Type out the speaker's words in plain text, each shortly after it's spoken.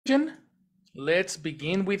Let's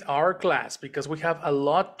begin with our class because we have a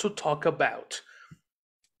lot to talk about.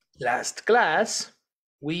 Last class,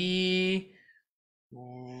 we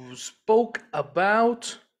spoke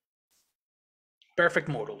about perfect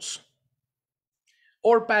modals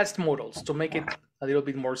or past modals to make it a little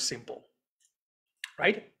bit more simple,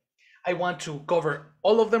 right? I want to cover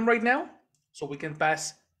all of them right now so we can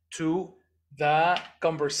pass to the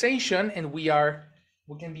conversation and we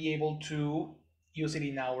can be able to use it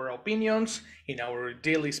in our opinions, in our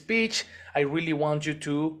daily speech. I really want you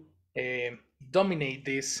to dominate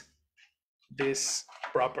this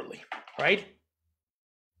properly, right?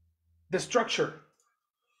 The structure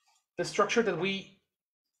that we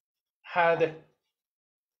had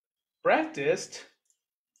practiced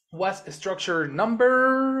was structure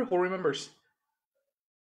number, who remembers?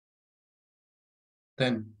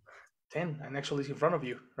 10. 10, and actually it's in front of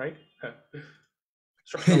you, right?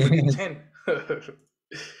 Structure number 10.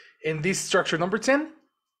 And this structure number 10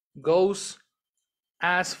 goes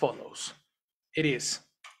as follows. It is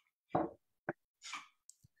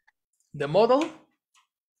the modal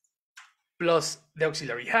plus the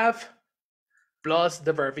auxiliary have plus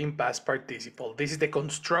the verb in past participle. This is the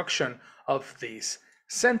construction of this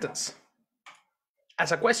sentence.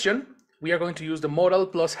 As a question, we are going to use the modal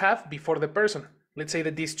plus have before the person. Let's say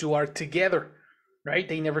that these two are together, right?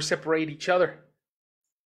 They never separate each other.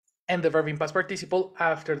 And the verb in past participle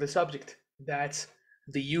after the subject. That's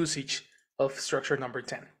the usage of structure number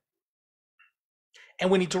 10. And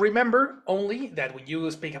we need to remember only that when you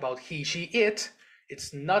speak about he, she, it,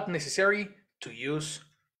 it's not necessary to use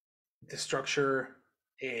the structure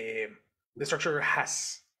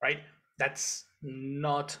has, right? That's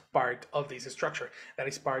not part of this structure. That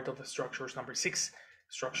is part of the structures number 6.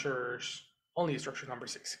 Structures, only structure number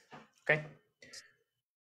 6. Okay.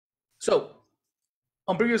 So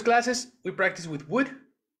on previous classes, we practiced with would,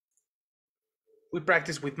 we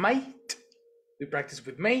practiced with might, we practiced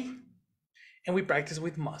with may, and we practice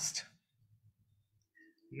with must.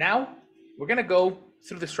 Now we're gonna go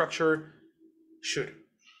through the structure should.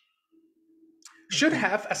 Should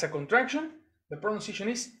have as a contraction, the pronunciation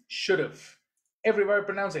is should have. Everybody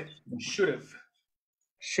pronounce it should have.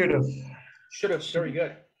 Should have. Should have, very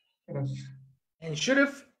good. And should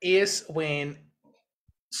have is when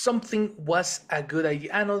something was a good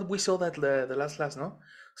idea. I know we saw that the last class, no?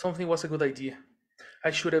 Something was a good idea.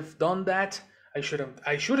 I should have done that. I shouldn't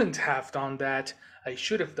have done that. I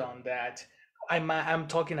should have done that. I'm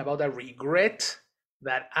talking about a regret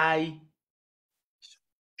that I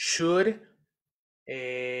should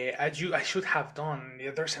I should have done.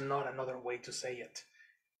 There's not another way to say it.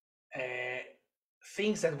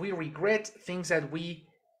 Things that we regret, things that we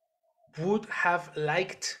would have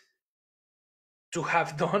liked to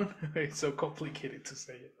have done. It's so complicated to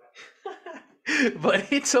say it.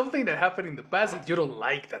 But it's something that happened in the past that you don't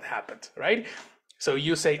like that happened, right? So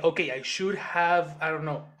you say, okay, I should have, I don't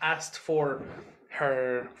know, asked for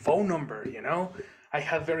her phone number, you know? I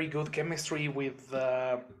had very good chemistry with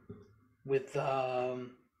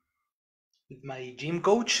my gym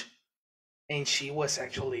coach, and she was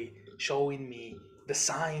actually showing me the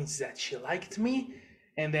signs that she liked me.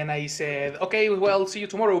 And then I said, okay, well, see you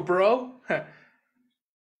tomorrow, bro.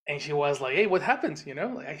 And she was like, hey, what happened? You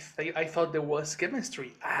know, I thought there was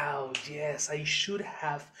chemistry. Oh, yes, I should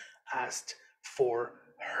have asked for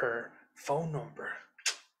her phone number.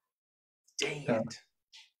 Dang it.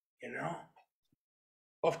 You know?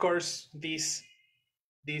 Of course, this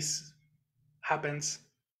happens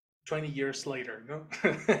 20 years later, no?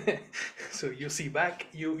 So you see back,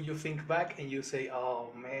 you think back and you say,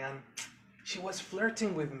 oh man, she was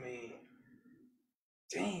flirting with me.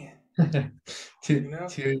 Dang it. You know?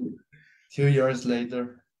 2 years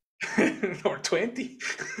later. Or 20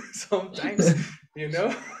 sometimes, you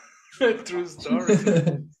know? True story.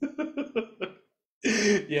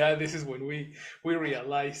 Yeah, this is when we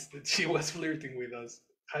realized that she was flirting with us.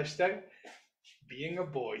 Hashtag being a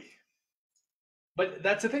boy. But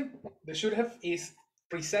that's the thing. The should have is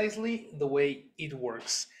precisely the way it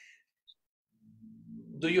works.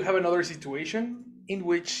 Do you have another situation in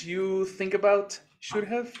which you think about should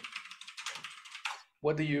have?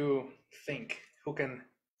 What do you think? Who can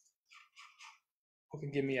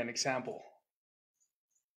give me an example?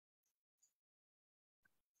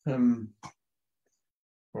 For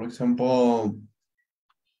example,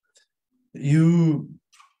 you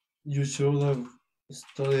should have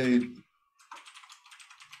studied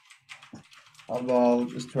about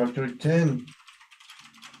structure 10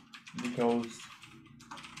 because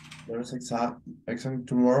there's exam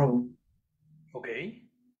tomorrow. Okay.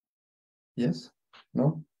 Yes?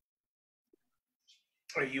 No?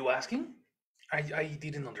 Are you asking? I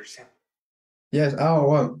didn't understand. Yes. Oh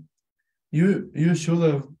well. You should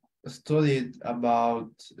have studied about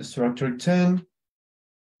structure 10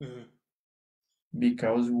 Mhm.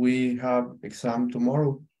 because we have exam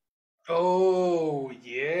tomorrow Oh,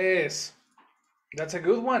 yes. That's a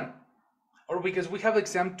good one. Or because we have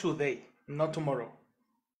exam today, not tomorrow.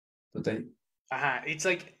 today. It's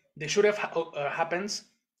like the should have happens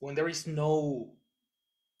when there is no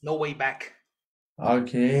way back.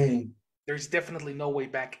 Okay. There's definitely no way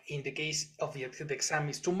back. In the case of the exam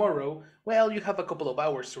is tomorrow, well, you have a couple of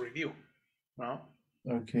hours to review. No?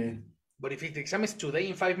 Okay. But if the exam is today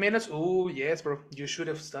in 5 minutes, oh yes, bro, you should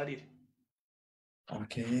have studied.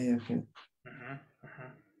 Okay. Okay. Mhm,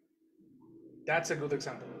 mhm. That's a good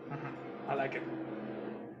example. I like it.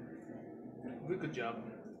 Good job.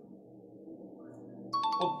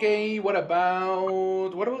 Okay, what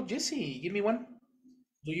about Jesse? Give me one.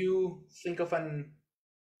 Do you think of a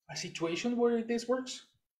situation where this works?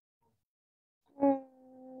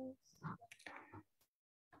 Mm,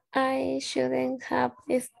 I shouldn't have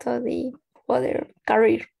studied other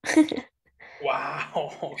career.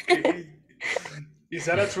 Wow. Okay. Is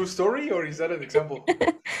that a true story or is that an example?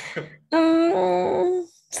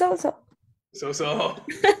 So. So.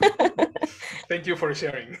 Thank you for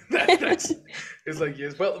sharing. That's it's like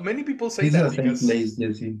yes. Well, many people say This is that the same because place,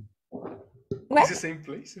 Jesse. it's What? the same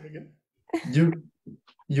place again. You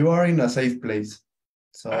you are in a safe place.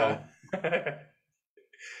 Uh,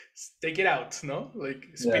 So take it out, no? Like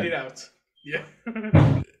spit yeah. it out. Yeah.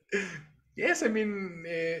 Yes, I mean,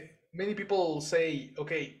 many people say,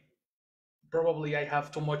 okay, probably I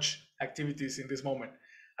have too much activities in this moment.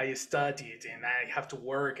 I studied and I have to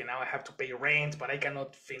work and now I have to pay rent, but I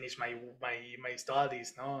cannot finish my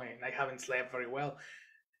studies, no, and I haven't slept very well.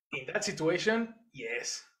 In that situation,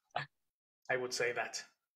 yes, I would say that.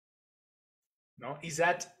 No, is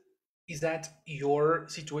that your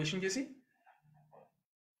situation, Jesse?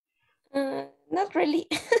 Not really.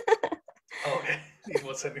 Okay, it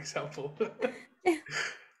was an example.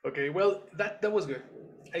 Okay, well, that was good.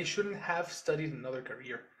 I shouldn't have studied another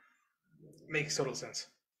career. Makes total sense.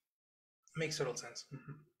 Makes total sense.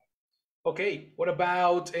 Mhm. Okay, what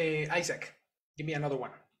about Isaac? Give me another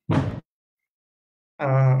one.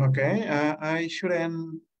 Okay. I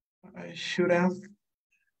should have.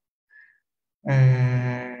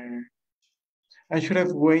 Uh, I should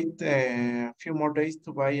have waited a few more days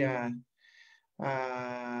to buy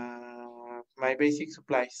my basic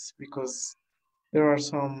supplies because there are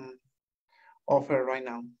some offer right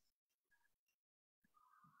now.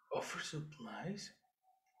 Offer supplies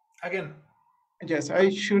again. Yes, I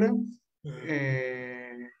should have.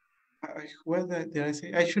 Mhm. What did I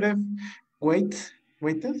say? I should have waited. See,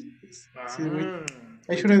 wait. Ah,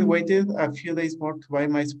 I should waited. have waited a few days more to buy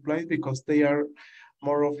my supplies because they are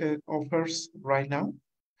more offers right now.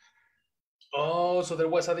 Oh, so there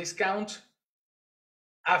was a discount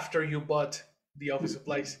after you bought the office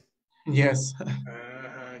supplies. Yes.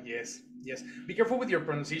 Yes, yes. Be careful with your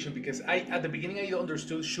pronunciation because I at the beginning I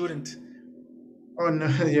understood shouldn't. Oh no,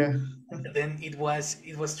 yeah. Then it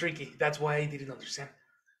was tricky. That's why I didn't understand.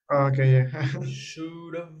 Okay, yeah.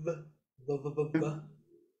 Should have.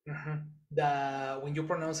 The when you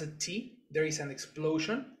pronounce a T, there is an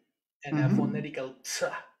explosion and a Mm-hmm. phonetical T,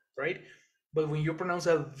 right? But when you pronounce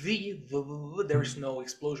a V, there is no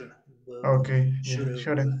explosion. Okay, Should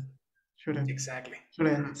yeah. have. Exactly.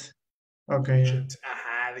 Shouldn't. Okay, yeah. Should.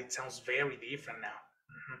 Aha, it sounds very different now.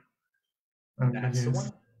 Mhm. Okay, That's the yes.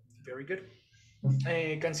 one. Very good.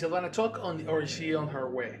 Can Silvana talk on, or is she on her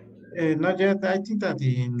way? Not yet. I think that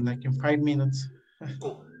in 5 minutes.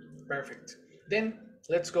 Cool. Perfect. Then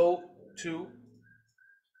let's go to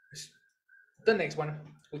the next one,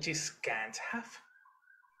 which is can't have.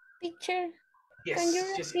 Teacher, can you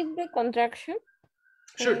Yes, Jesse. repeat the contraction?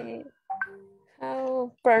 Sure. Uh,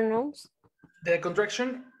 how pronounce? The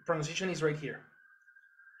contraction pronunciation is right here.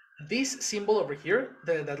 This symbol over here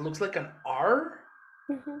that looks like an R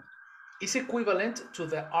Mm-hmm. is equivalent to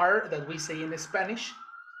the R that we say in Spanish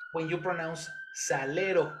when you pronounce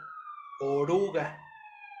salero, oruga,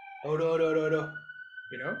 ororororo.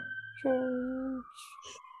 You know? Should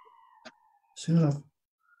Should have.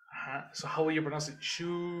 So how will you pronounce it?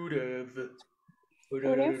 Should have.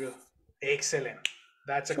 have? Excellent.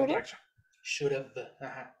 That's a Should have? contraction. Should have.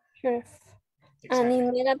 Should have. And Exactly.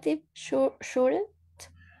 in negative, shouldn't?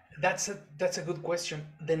 That's a good question.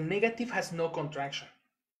 The negative has no contraction.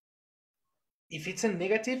 If it's a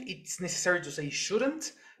negative, it's necessary to say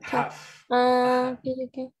shouldn't Have. have. Okay,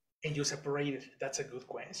 okay. And you separate it. That's a good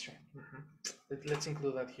question. Let's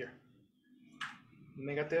include that here.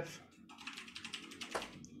 Negative,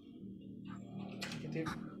 negative,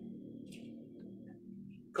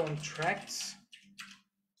 contracts.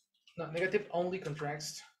 No, negative only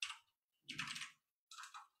contracts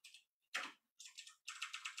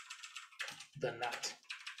the not.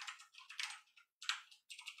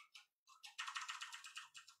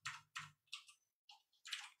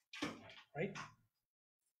 Right?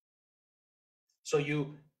 So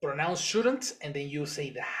you pronounce shouldn't and then you say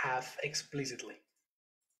the have explicitly.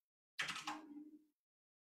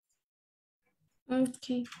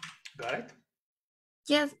 Okay. Got it?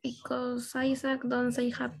 Yes, because Isaac don't say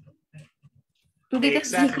have. Didn't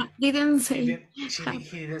Exactly. say have. He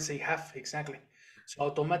didn't say have, exactly. So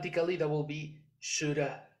automatically that will be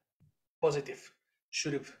shoulda positive.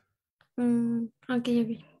 Should have.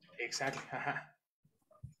 Okay. Exactly.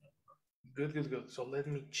 Good. So let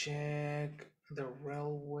me check the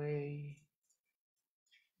railway.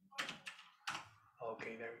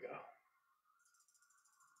 Okay, there we go.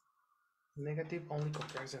 Negative only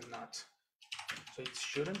contracts and not. So it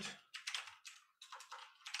shouldn't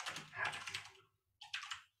have.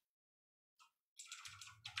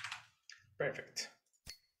 Perfect.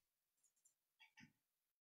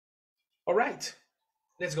 All right,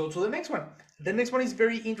 let's go to the next one. The next one is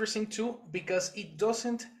very interesting too because it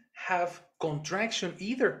doesn't have contraction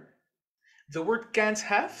either. The word can't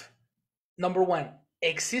have, number one,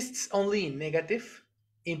 exists only in negative.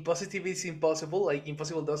 In positive, it's impossible. Like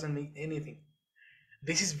impossible doesn't mean anything.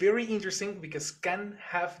 This is very interesting because can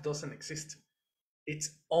have doesn't exist. It's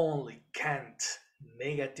only can't,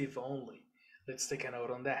 negative only. Let's take a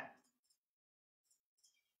note on that.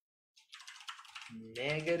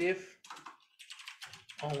 Negative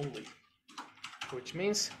only, which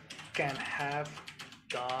means can have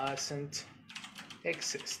doesn't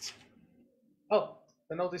exist. Oh,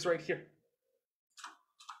 the note is right here.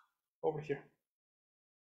 Over here.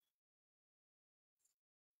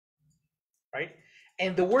 Right?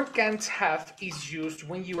 And the word can't have is used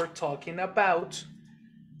when you are talking about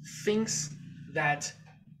things that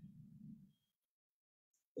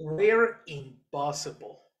were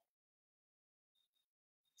impossible.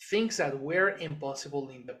 Things that were impossible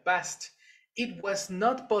in the past. It was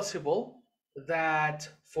not possible that,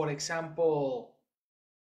 for example,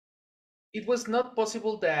 it was not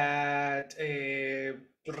possible that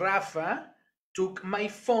Rafa took my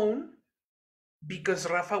phone because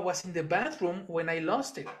Rafa was in the bathroom when I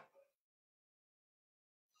lost it.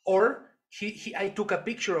 Or I took a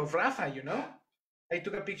picture of Rafa, you know? I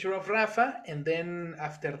took a picture of Rafa and then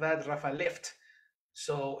after that Rafa left.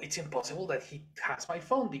 So it's impossible that he has my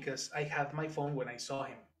phone because I had my phone when I saw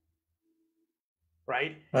him.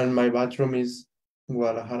 Right? And my bathroom is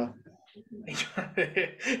Guadalajara.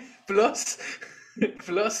 plus,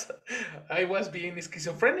 I was being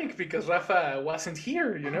schizophrenic because Rafa wasn't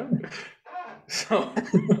here, you know? So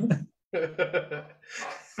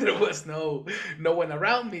there was no one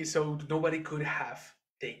around me, so nobody could have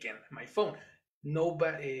taken my phone.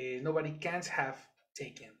 Nobody can't have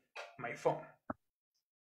taken my phone.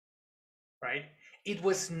 Right? It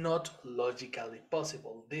was not logically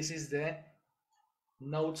possible. This is the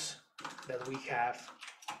notes that we have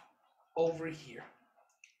over here.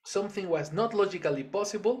 Something was not logically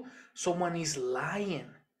possible. Someone is lying.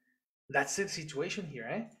 That's the situation here,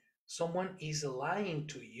 eh? Someone is lying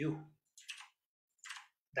to you.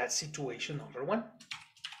 That's situation number one.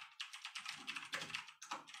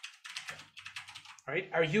 Right?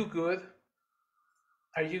 Are you good?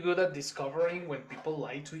 Are you good at discovering when people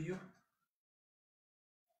lie to you?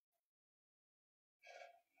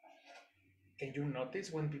 Can you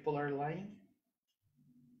notice when people are lying?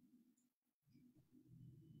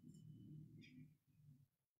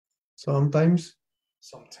 Sometimes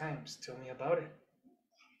Sometimes. Tell me about it.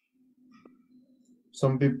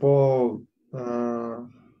 some people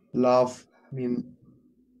laugh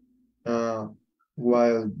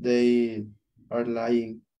while they are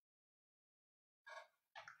lying.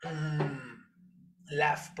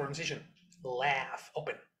 Laugh, pronunciation. Laugh,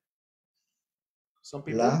 open. Some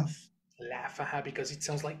people Laugh? laugh because it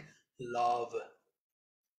sounds like love.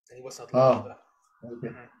 And it was not love. Oh,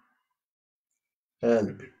 okay.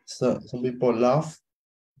 And so some people laugh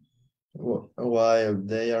while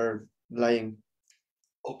they are lying.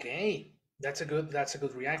 Okay, that's a good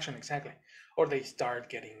reaction, exactly. Or they start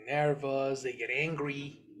getting nervous, they get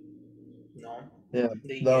angry. No, Yeah,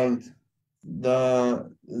 they don't get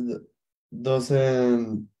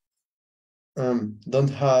doesn't don't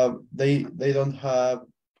have they don't have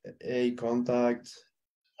a contact.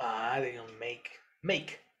 they don't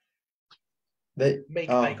make They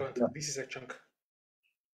eye yeah, contact. This is a chunk.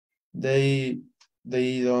 they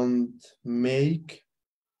don't make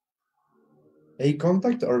a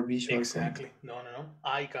contact or visual contact. Exactly. No.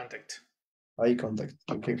 Eye contact. eye contact.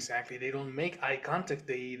 Okay. Exactly. They don't make eye contact.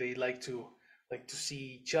 They like to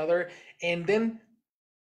see each other. And then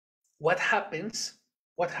what happens?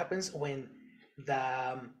 What happens when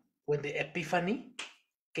the epiphany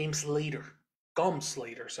comes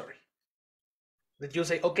later, sorry. That you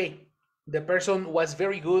say, okay, the person was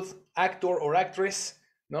very good actor or actress,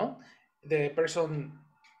 no? The person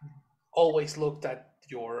always looked at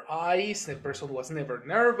your eyes, the person was never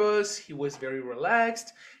nervous, he was very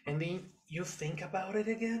relaxed, and then you think about it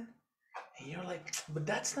again, and you're like, but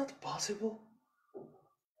that's not possible,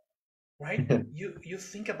 right? You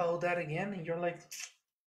think about that again, and you're like,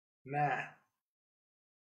 nah,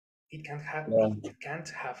 Yeah. it can't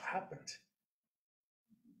have happened.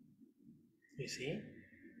 You see?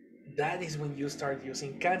 That is when you start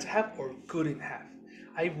using can't have or couldn't have.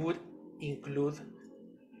 I would include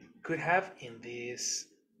could have in this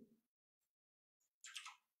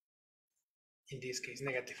case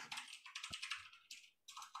negative,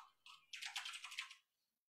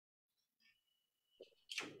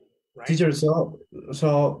 right? Teacher, so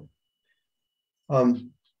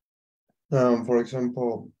for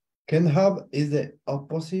example, can have is the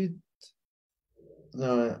opposite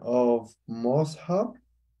of must have,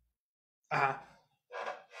 uh,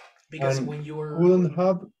 because and when you're couldn't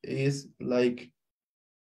have is like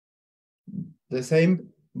the same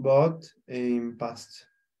but in past.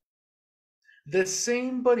 the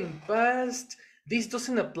same but in past, this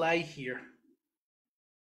doesn't apply here.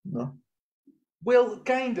 No. Well,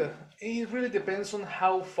 kinda. It really depends on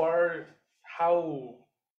how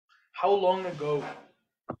how long ago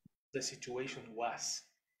the situation was.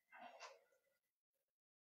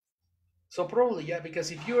 So probably, yeah,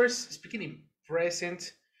 because if you're speaking in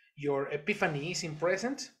present, your epiphany is in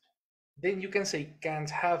present, then you can say can't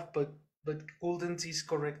have, but couldn't is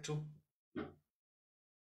correct too.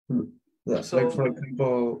 Yeah, like for So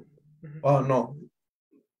example, mhm. oh no,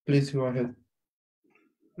 please go ahead.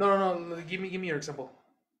 No, give me your example.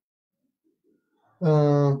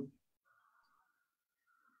 Uh,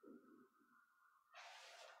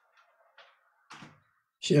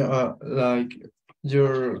 yeah, like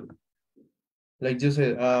your like you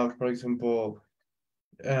said, for example,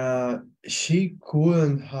 uh, she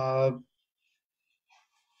couldn't have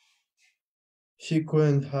she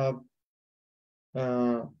couldn't have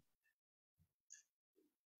uh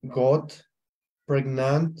got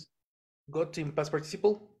pregnant Got in past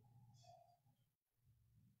participle.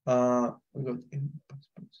 got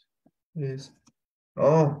is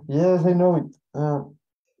oh yes I know it.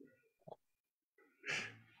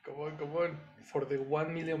 Come on, for the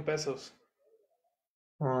 1 million pesos.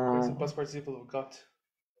 What is the Uh, past participle of got?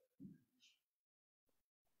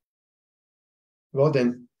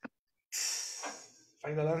 gotten.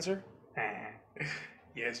 Final answer?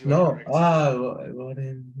 Yes, you are No, correct.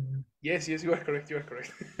 gotten. Yes, you are correct. You are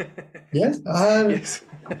correct. Yes, Yes,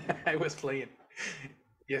 I was playing.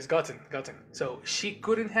 Yes, gotten. So she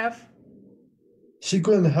couldn't have. she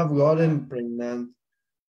couldn't have gotten pregnant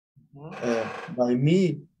by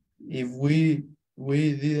me if we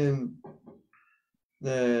didn't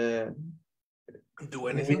uh, Do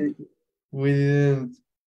we anything. we didn't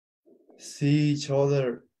see each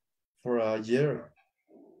other for a year.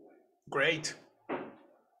 Great.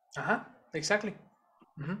 Uh-huh. Exactly.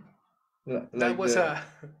 Hmm. That Like was the a.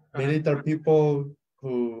 Uh-huh. military people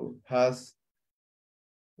who has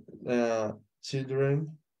uh,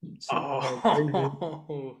 children have pregnant.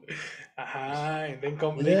 Oh. Uh-huh. And then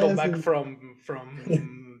they come Yes, back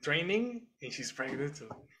from training and she's pregnant. So,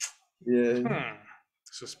 yes.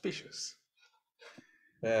 suspicious.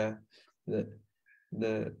 Uh, the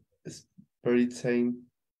the spirit saying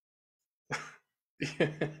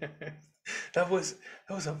That was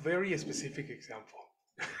a very specific example.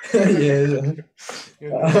 yes,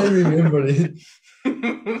 You I know, remember it.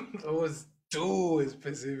 that was too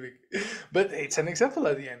specific, but it's an example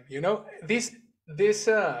at the end. You know, these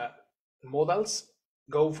modals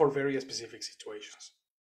go for very specific situations,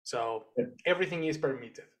 so everything is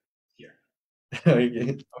permitted here.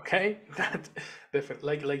 Okay. Okay, that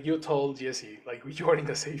definitely like you told Jesse, like you are in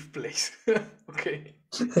a safe place. Okay.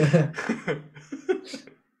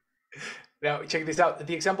 Now check this out.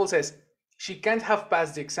 The example says she can't have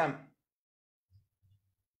passed the exam.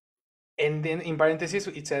 And then in parentheses,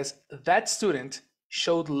 it says that student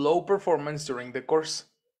showed low performance during the course,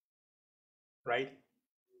 right?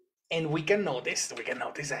 And we can notice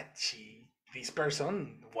that this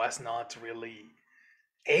person was not really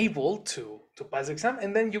able to pass the exam.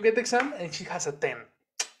 And then you get the exam and she has a 10.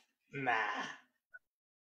 Nah.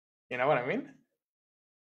 You know what I mean?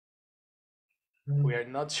 We are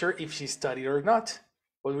not sure if she studied or not,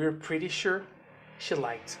 but we're pretty sure she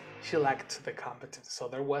liked she lacked the competence. So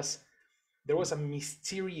there was a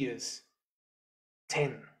mysterious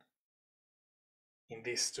 10 in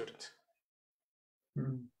this student.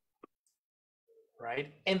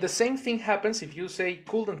 Right? And the same thing happens if you say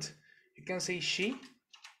couldn't. You can say she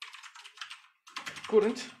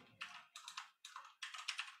couldn't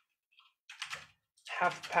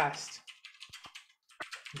have passed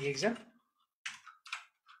the exam.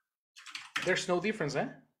 There's no difference, eh?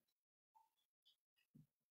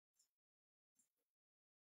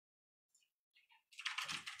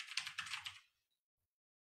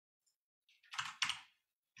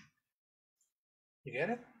 You get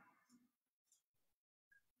it?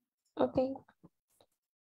 Okay.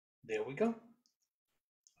 There we go.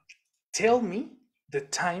 Tell me the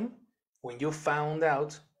time when you found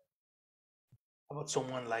out about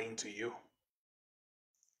someone lying to you.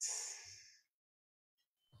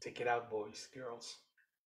 Take it out, boys, girls.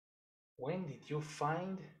 When did you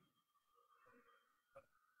find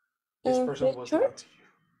this In person was future, lying to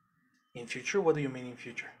you? In future? What do you mean in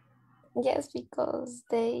future? yes, because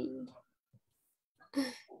they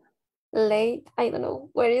late. I don't know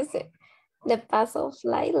where is it. The past of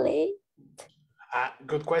late.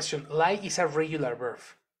 Good question. Lie is a regular verb.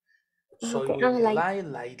 So Okay, it will be late. lie,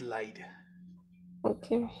 lied, lied.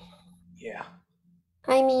 Okay. Yeah.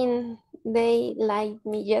 I mean, they lied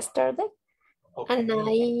me yesterday, Okay. and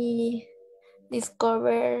I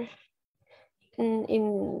discovered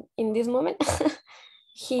in this moment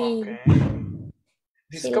he Okay. he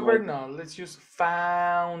Discover, lied. no, let's use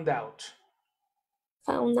found out.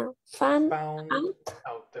 Found Found out.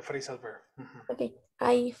 out, the phrasal verb. Okay,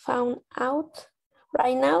 I found out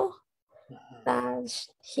right now Mhm. that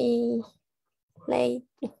he lied.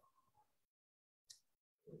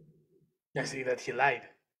 I see that he lied.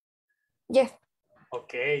 Yes.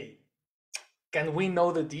 Okay. Can we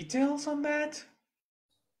know the details on that?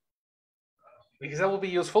 Because that will be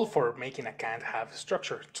useful for making a can't have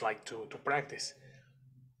structure, like to practice.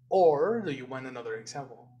 Or do you want another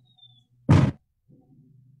example?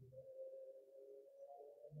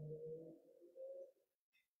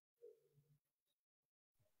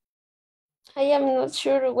 I am not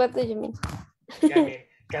sure what do you mean. I mean,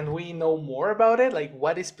 can we know more about it? Like,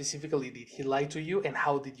 what specifically did he lie to you, and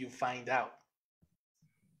how did you find out?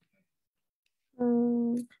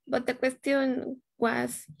 But the question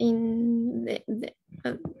was in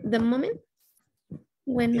the moment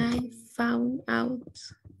when I found out.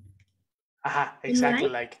 Exactly.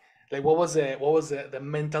 Like, Like what was the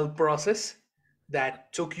mental process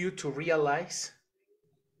that took you to realize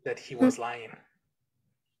that he was lying?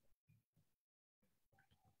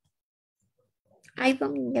 I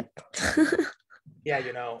don't get. Yeah,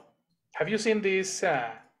 have you seen this?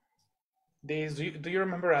 Do you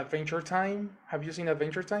remember Adventure Time? Have you seen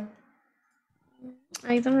Adventure Time?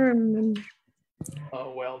 I don't remember.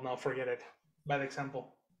 Oh well, no, forget it. Bad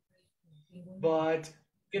example. But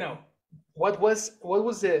what was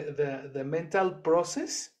the mental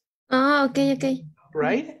process, Oh, okay.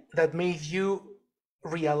 right? That made you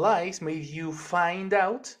realize, made you find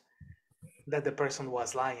out that the person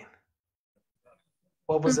was lying.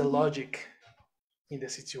 What was the logic in the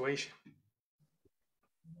situation?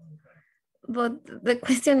 But the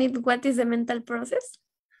question is, what is the mental process?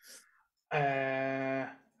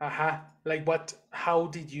 Like what? How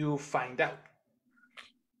did you find out?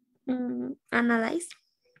 Analyze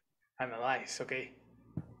Analyze. Okay.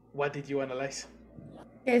 What did you analyze?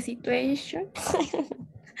 the situation.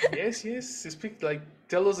 Yes. Speak. Like,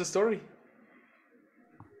 tell us the story.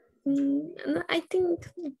 I think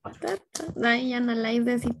that I analyze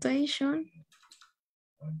the situation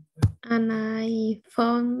and I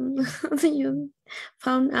found you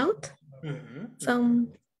found out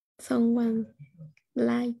someone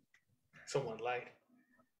lied. Someone lied.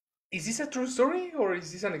 Is this a true story or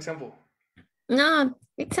is this an example? No,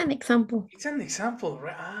 it's an example. It's an example,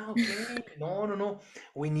 right? Okay. No.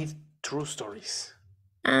 We need true stories.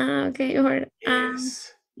 Okay. Or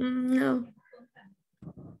Yes. no.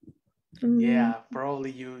 Yeah,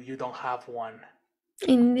 probably you don't have one.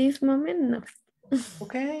 In this moment, no.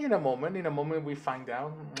 Okay, in a moment we find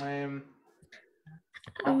out. I'm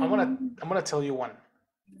gonna tell you one.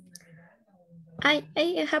 I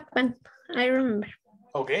have one. I remember.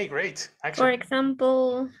 Okay, great. For Action.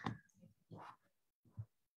 example,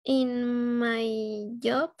 in my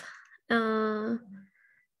job,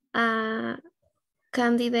 a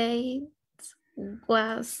candidate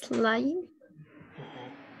was lying.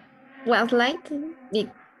 Was light. It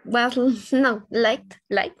was no light.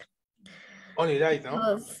 Only lied,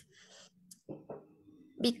 no?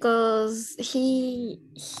 Because he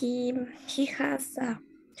has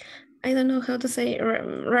I don't know how to say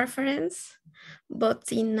reference, but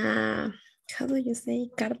in a, how do you say,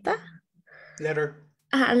 carta? Letter.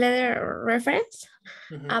 A letter reference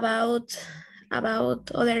Mhm.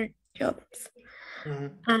 about other jobs.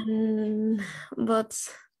 Mhm. And but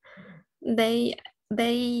they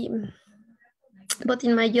they but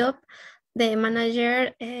in my job the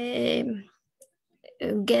manager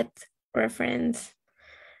get reference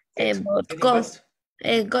Get but getting call past.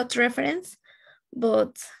 got reference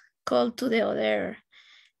but call to the other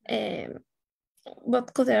um,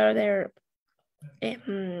 but to the other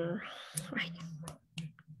um,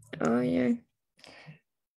 oh yeah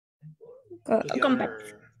To the companies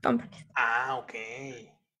other. companies Ah,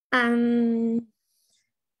 okay. and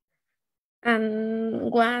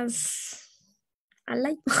was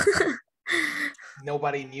alive.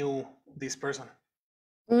 Nobody knew this person.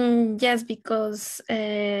 Just because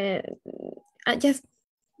I just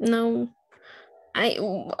no I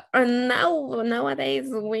now nowadays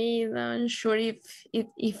we don't sure if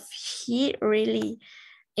he really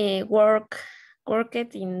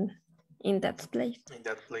worked in that place. In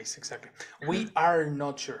that place, exactly. We are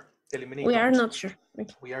not sure. We are Eliminate. not sure.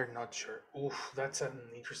 Okay. We are not sure. Oof, that's an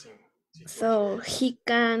interesting situation. So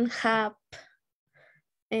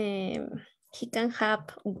um he can have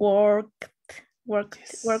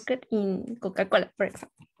Yes. worked in Coca-Cola, for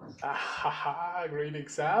example. Ah, great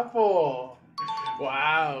example.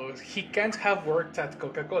 Wow, he can't have worked at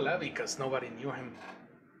Coca-Cola because nobody knew him.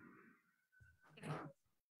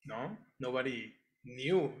 No, nobody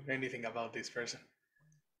knew anything about this person.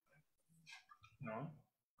 No,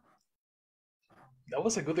 that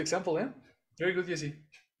was a good example, eh? Very good, Jesse.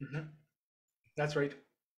 Hmm. That's right.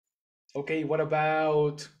 Okay, what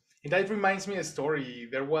about? And that reminds me a story.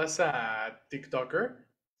 There was a TikToker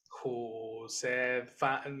who said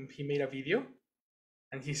he made a video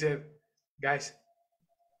and he said, "Guys,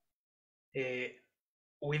 uh,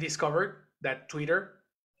 we discovered that Twitter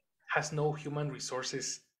has uh, no human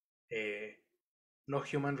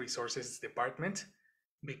resources department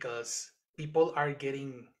because people are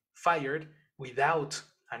getting fired without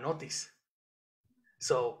a notice.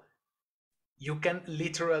 So you can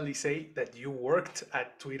literally say that you worked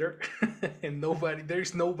at Twitter and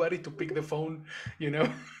there's nobody to pick the phone, you know."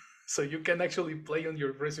 So you can actually play on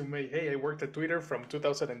your resume, "Hey, I worked at Twitter from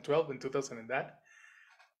 2012 and 2000 and that."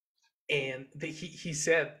 And he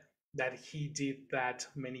said that he did that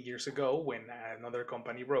many years ago when another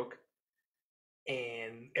company broke,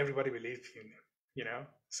 and everybody believed him, you know.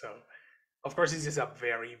 So of course this is a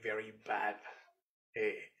very very bad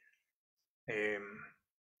um,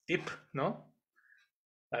 tip, no,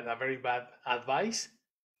 a very bad advice,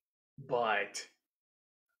 but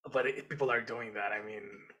people are doing that. I mean,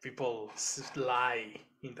 people lie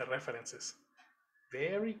in the references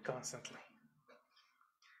very constantly.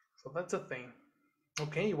 So that's a thing.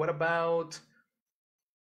 Okay, what about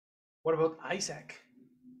Isaac?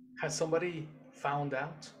 Has somebody found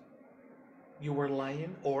out you were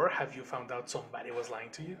lying, or have you found out somebody was lying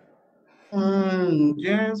to you?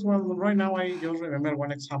 Yes, well, right now I just remember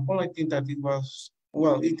one example. I think that it was,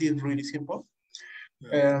 well, it is really simple.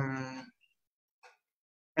 Mm.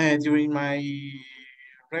 Um, During my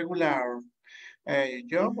regular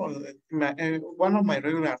job, or one of my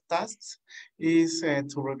regular tasks is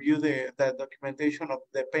to review the documentation of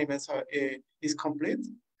the payments is complete.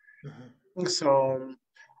 So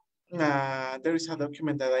there is a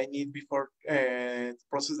document that I need before to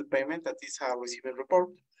process the payment that is a receiving report.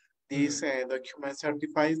 This document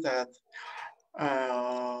certifies that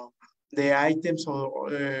the items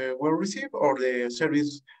were received or the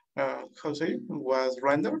service how say was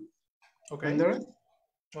Okay, rendered.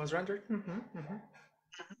 was rendered.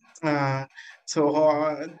 Uh,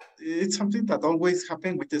 so it's something that always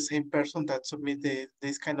happens with the same person that submit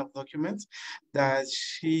this kind of documents. That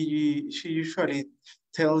she usually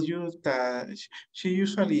tells you that she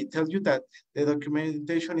usually tells you that the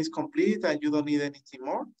documentation is complete and you don't need anything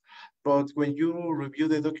more. But when you review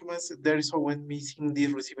the documents, there is always missing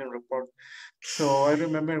this receiving report. So I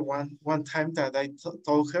remember one time that I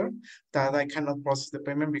told her that I cannot process the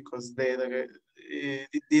payment because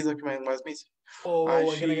this document was missing.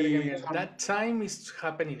 Oh, She again. That time is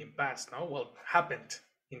happening in past, no? Well, happened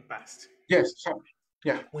in past. Yes, so,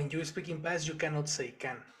 yeah, When you speak in past, you cannot say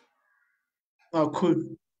can. no,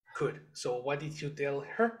 could. Could. So what did you tell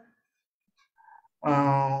her?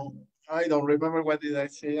 I don't remember what did I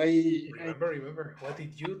say. Remember. What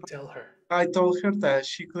did you tell her? I told her that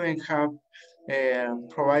she couldn't have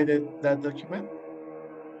provided that document.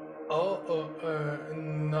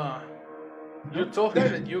 No. You No, told her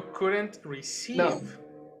that you couldn't no. receive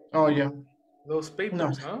Oh yeah, those no.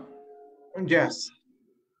 papers, no? Yes,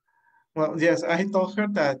 Well, yes, I told her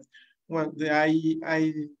that, well,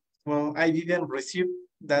 I didn't receive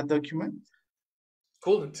that document.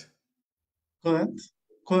 Couldn't, Couldn't,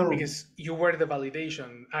 couldn't, because you were the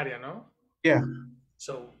validation area, no? yeah,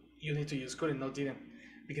 So you need to use couldn't, not didn't,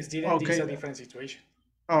 because didn't is okay, a different situation.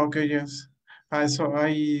 okay, yes. So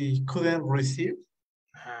I couldn't receive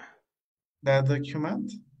Uh-huh. that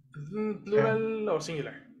document. Plural or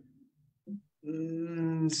singular?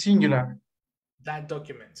 Singular, That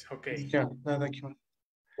document. Okay. yeah, that document.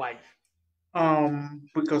 Why?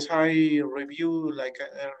 Because I reviewed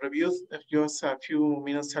just a few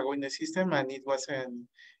minutes ago in the system, and it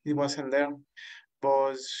wasn't there.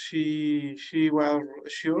 But she was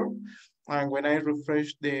sure, and when I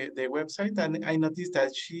refreshed the website, and I noticed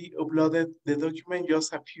that she uploaded the document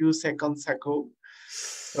just a few seconds ago.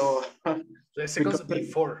 So The seconds because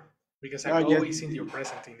before, because yes, ago is in your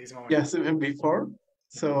present in this moment. yes, even before.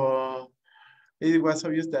 So it was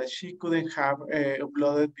obvious that she couldn't have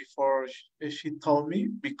uploaded before she told me,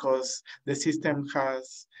 because the system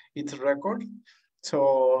has its record.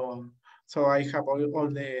 So so I have all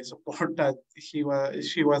the support that she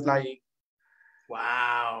was lying.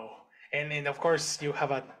 Wow. And of course you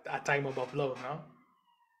have a time of upload, no?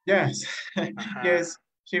 Yes, Uh-huh. yes,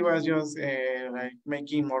 she was just like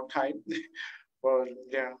making more time. But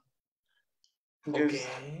yeah, Okay. just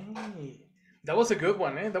That was a good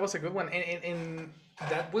one, eh? That was a good one. And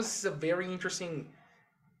that was a very interesting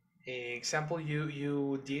example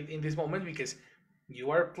you did in this moment, because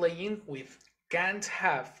you are playing with can't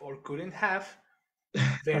have or couldn't have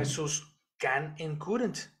versus can and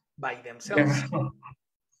couldn't by yeah, themselves.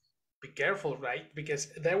 Be careful, right?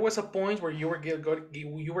 Because there was a point where you were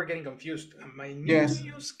getting confused. Am I need to yes,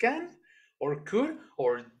 use can or could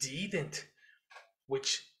or didn't?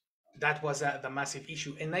 Which that was the massive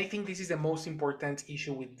issue. And I think this is the most important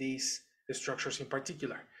issue with these structures in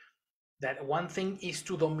particular. That one thing is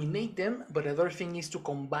to dominate them, but other thing is to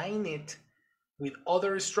combine it with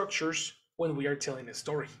other structures when we are telling a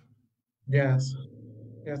story, yes,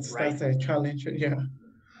 yes. right? That's a challenge. Yeah,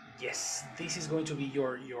 Yes, this is going to be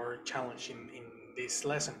your challenge in this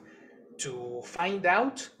lesson, to find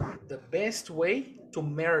out the best way to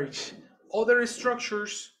merge other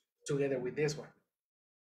structures together with this one,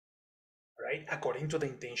 right? According to the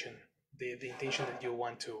intention, the intention that you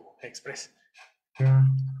want to express, yeah,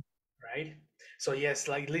 right? So yes,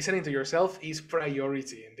 like listening to yourself is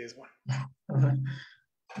priority in this one.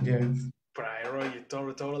 yes. Priority,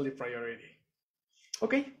 totally priority.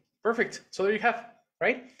 Okay, perfect. So there you have,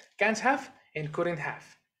 right? Can't have and couldn't have,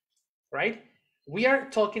 right? We are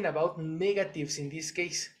talking about negatives in this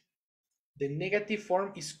case. The negative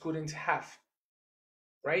form is couldn't have,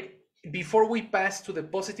 right? Before we pass to the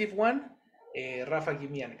positive one, Rafa, give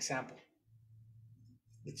me an example.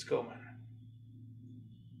 Let's go, man.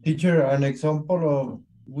 Teacher, an example of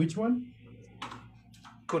which one?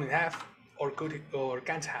 Couldn't have or could or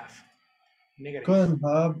can't have. Negative. Couldn't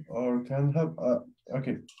have or can have.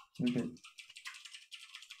 Okay, okay.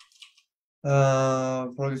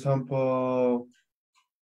 For example,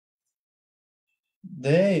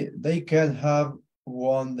 they can have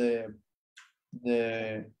won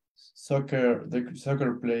the soccer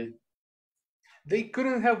play. They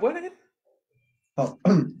couldn't have what again? Oh,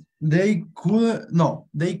 they could no,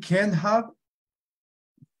 they can have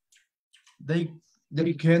they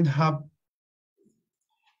can have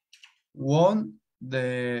won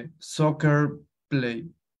the play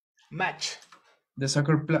Match.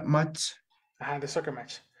 match. The soccer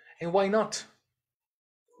match. And why not?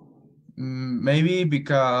 Maybe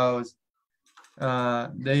because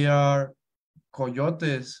they are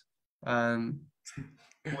coyotes and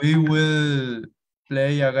we will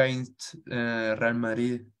play against Real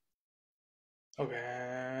Madrid.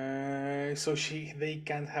 Okay, so they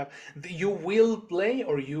can't have. You will play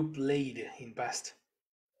or you played in past.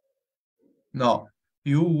 No,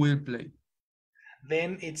 you will play.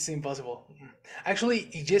 Then it's impossible. Actually,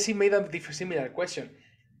 Jesse made a similar question.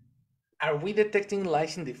 Are we detecting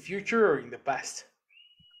lies in the future or in the past?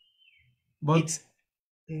 But It's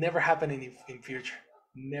never happening in future.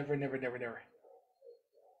 Never, never, never, never.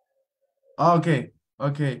 okay,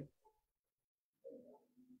 okay,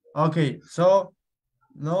 okay. So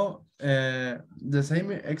no, the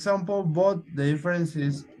same example, but the difference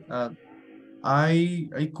is I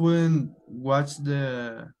couldn't watch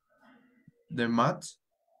the match,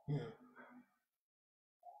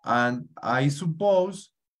 and I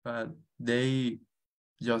suppose they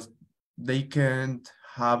just they can't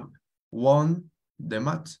have won the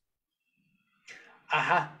match.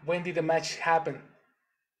 Aha, when did the match happen?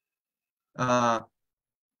 Uh,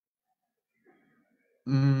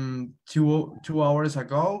 2 hours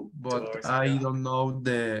ago, but 2 hours I ago. don't know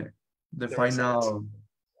the The result. final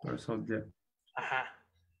result yet. Uh-huh.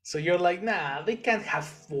 So you're like, nah, they can't have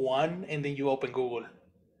won, and then you open Google.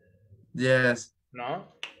 Yes, No,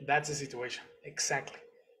 that's the situation. Exactly.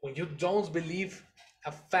 When you don't believe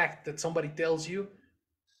a fact that somebody tells you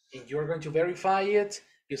and you're going to verify it,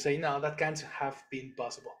 you say, no, that can't have been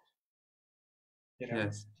possible. You know?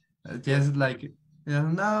 yes. Good. Just like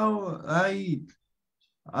now I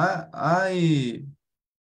I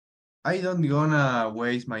I don't gonna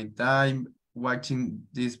waste my time watching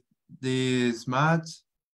this match.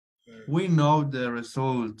 We know the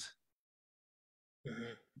result.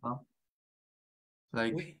 Mhm. Huh?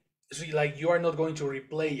 Like So like you are not going to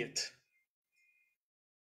replay it.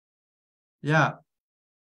 yeah,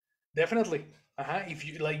 Definitely. Uh-huh. If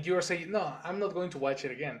you like you're saying, no, I'm not going to watch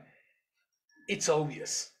it again. It's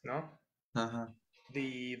obvious, no? uh-huh.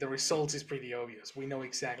 The results is pretty obvious. We know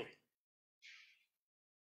exactly.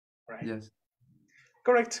 Right? Yes.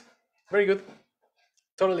 Correct. Very good.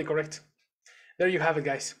 Totally correct. There you have it,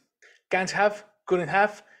 guys. Can't have, couldn't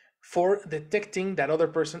have, for detecting that other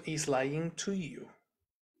person is lying to you.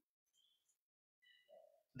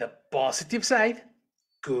 The positive side,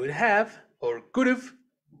 could have or could have,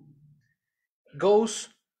 goes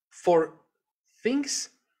for things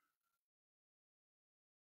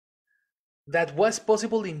that was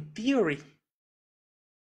possible in theory,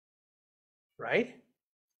 right?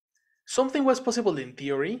 Something was possible in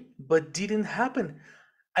theory, but didn't happen.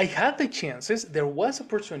 I had the chances, there was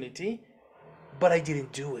opportunity, but I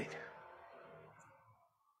didn't do it.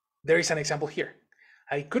 There is an example here.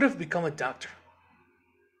 I could have become a doctor,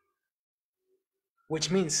 which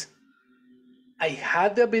means I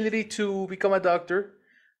had the ability to become a doctor.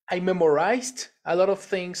 I memorized a lot of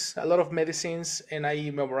things, a lot of medicines, and I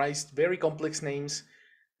memorized very complex names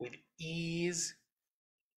with ease.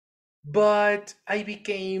 But I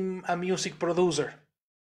became a music producer,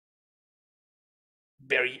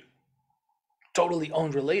 very totally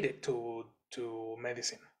unrelated to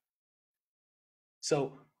medicine.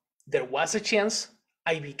 So there was a chance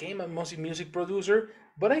I became a music producer,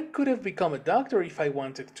 but I could have become a doctor if I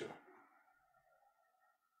wanted to.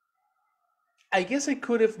 I guess I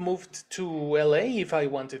could have moved to LA if I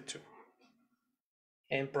wanted to.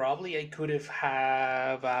 And probably I could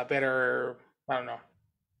have a better, I don't know,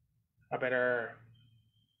 a better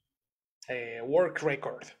work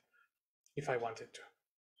record if I wanted to.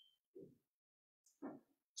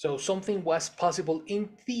 So something was possible in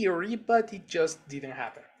theory, but it just didn't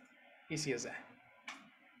happen. Easy as that,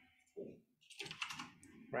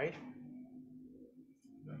 right?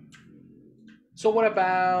 So what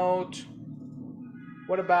about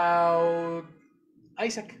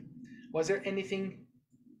Isaac? Was there anything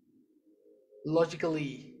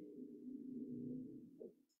logically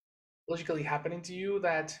logically happening to you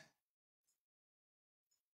that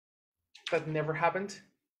never happened?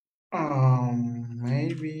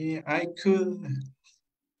 Maybe I could.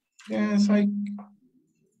 Yes, I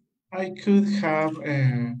could have.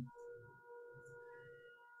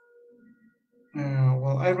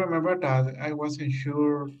 Well, I remember that I wasn't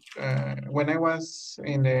sure when I was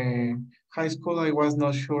in the high school. I was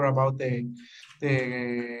not sure about the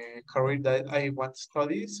career that I want to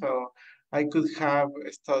study. So I could have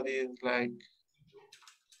studied like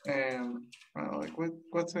what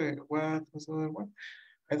was the other one?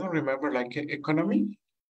 I don't remember. Like economy.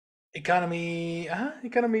 Economy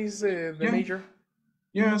is the Yeah. major.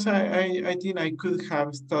 Yes, I think I could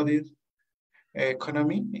have studied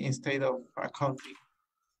economy instead of accounting.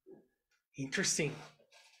 Interesting.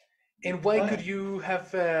 And why Uh, could you have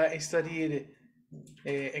studied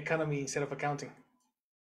economy instead of accounting?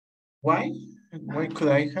 why? Why could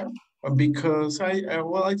I have? Because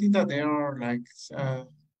well, I think that they are like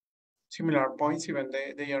similar points, even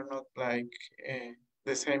they are not like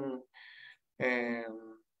the same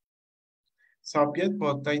um, subject.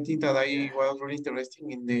 But I think that I was really interested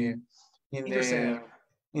in Interested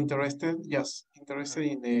in the it.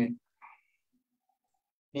 interested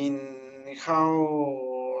in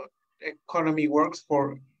how economy works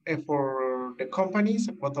for the companies,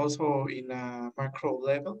 but also in a macro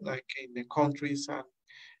level, like in the countries and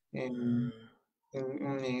in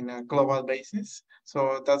in a global basis.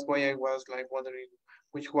 So that's why I was like wondering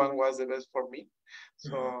which one was the best for me. Mhm.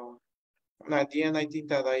 So at the end, I think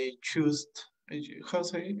that I choose how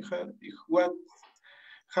say what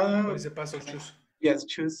What how is the past of choose? yes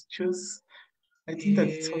choose. I think that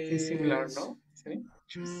it's something similar, Is no? Isn't it?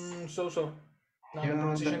 Choose. so. No, the Yeah,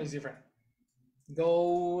 pronunciation is different.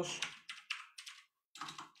 Goes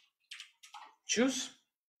choose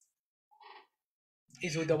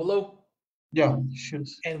is with double O. Yeah,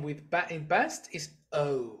 shoes. And with in past is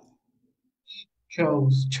O.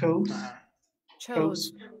 Chose. Uh-huh. Chose.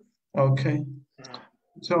 Chose. Okay. Uh-huh.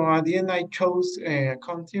 So at the end, I chose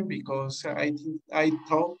accounting because I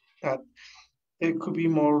thought that it could be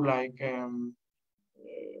more like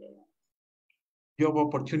job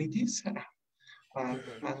opportunities, and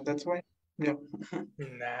that's why. Yeah.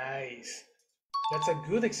 Nice. That's a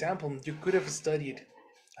good example. You could have studied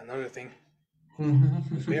another thing.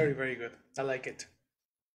 Very, very good. I like it.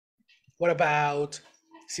 What about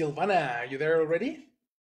Silvana? Are you there already?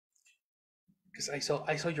 Because I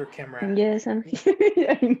saw your camera. Yes, I'm here.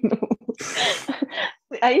 I know.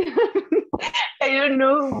 I I don't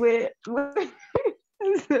know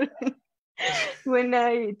I'm sorry. When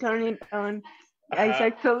I turn it on, I Uh,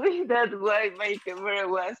 actually that's why my camera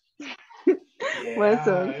was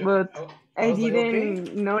on, yeah. but I I was like, okay.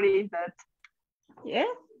 didn't notice that. Yeah.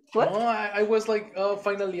 What? No, I was like, oh,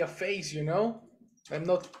 finally a face, you know? I'm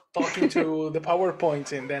not talking to the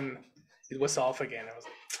PowerPoint, and then it was off again. I was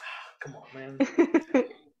like, come on, man.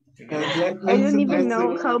 You know? I don't even Let's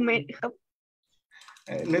know how do many.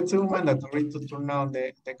 let's do What? mandatory to turn on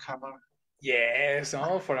the camera. Yes,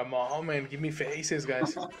 no, for a moment. Give me faces,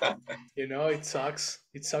 guys. You know, it sucks.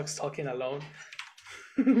 It sucks talking alone.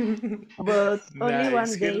 But only Nice.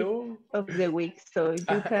 one day Hello. of the week, so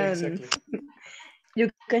Exactly. you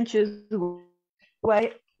can choose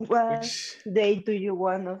what Which, day do you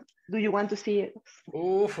want to see it?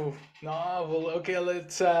 oof, no, well, okay,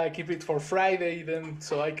 let's keep it for Friday then,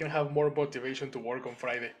 so I can have more motivation to work on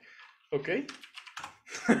Friday. Okay?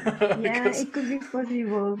 Yeah, Because, it could be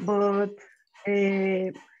possible, but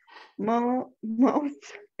uh, most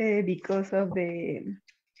because of the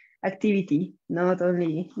activity, not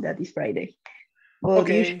only that is Friday. But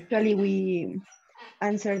okay. usually we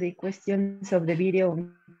answer the questions of the video on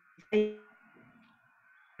Friday.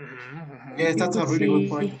 Mhm, mhm. Yes, You that's a could really good see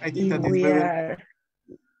point. I think if that is we better. are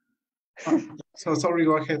So sorry,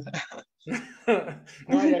 go ahead.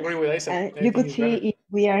 No, I agree with Isaac. I you think could it's better. see if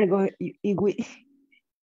we are going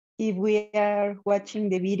if we are watching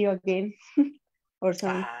the video again or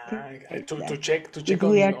something like To that. check If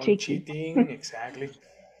we are on tricky. cheating, exactly.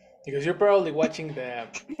 Because you're probably watching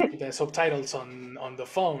the subtitles on the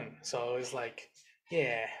phone, so it's like,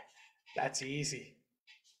 yeah, that's easy.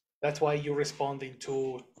 That's why you respond in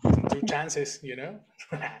two chances, you know.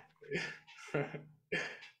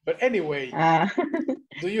 But anyway, Uh,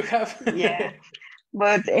 do you have yeah,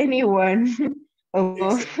 but anyone of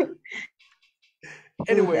us exactly? do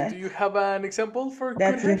Anyway, do that. you have an example for could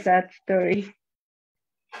That's the have? sad story.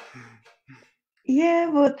 Yeah,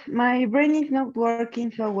 but my brain is not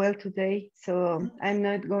working so well today, so I'm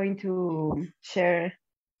not going to share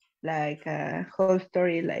like a whole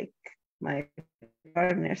story like my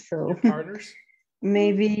partner. So Your partners?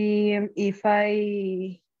 maybe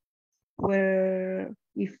were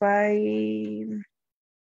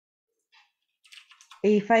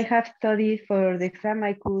if I have studied for the exam,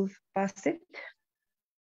 I could pass it.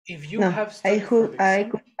 If you No, have studied for the I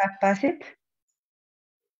exam, could have passed it.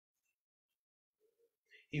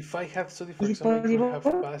 if I have studied for Is it exam, I could have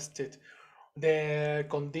possible? passed it. The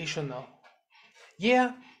conditional.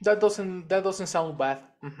 Yeah, that doesn't sound bad.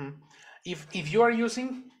 If you are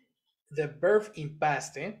using the verb in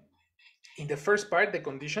past, in the first part, the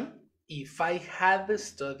condition, if I had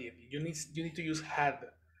studied, you need to use had,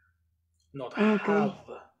 not have. Okay,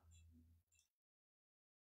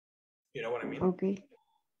 You know what I mean? okay.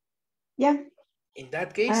 Yeah, In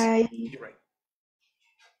that case, I you're right.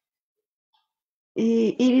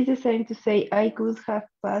 it is the same to say I could have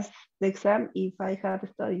passed the exam if I had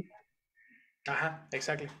studied.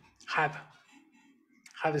 Exactly.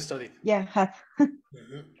 Had studied. Yeah, had.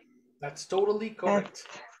 Mhm. That's totally Had. correct.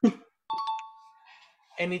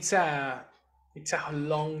 And it's a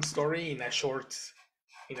long story in a short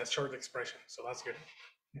expression. So that's good.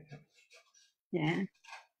 Yeah,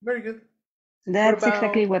 Very good. What that's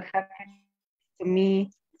exactly about what happened to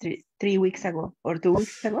me 3 weeks ago or 2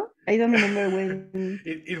 weeks ago. I don't remember when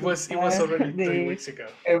it was was already three the weeks ago.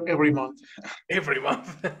 Every month. Every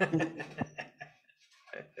month.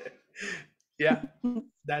 Yeah,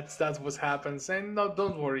 that's what happens. And no,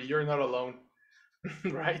 don't worry, you're not alone.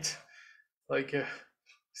 Right? Like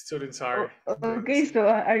students are doing the Okay, same. so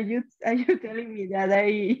are you telling me that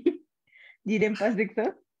I didn't pass the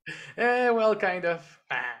exam? Well, kind of.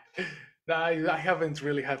 No, I haven't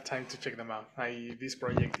really had time to check them out. This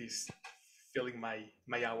project is filling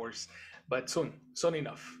my hours, but soon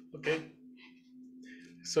enough. Okay,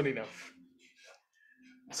 soon enough.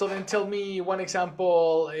 So then, tell me one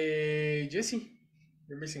example, Jesse.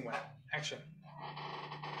 You're missing one. Action.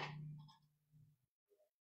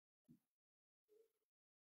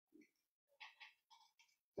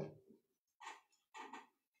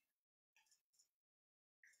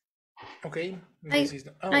 Okay. I, This is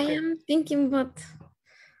not, oh, I okay. am thinking, but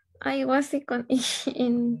I was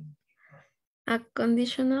in a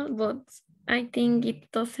conditional, but I think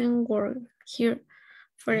it doesn't work here.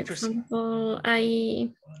 For Interesting. example,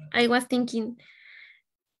 I was thinking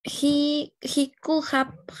he could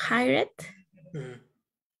have hired Mhm.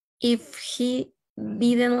 if he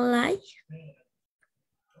didn't lie,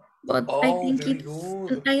 but I Oh, think very it's,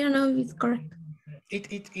 good. I don't know if it's correct.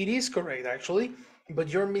 It is correct actually, but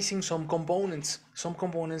you're missing some components. Some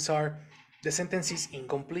components are the sentence is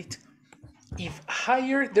incomplete. If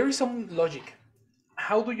higher, there is some logic.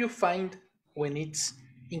 How do you find when it's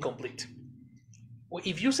incomplete? Well,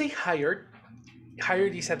 if you say hired,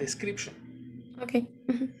 hired is a description. Okay.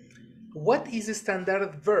 What is the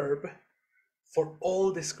standard verb for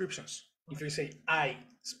all descriptions? If you say I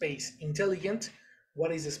space intelligent,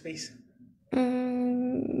 what is the space?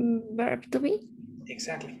 Verb to be.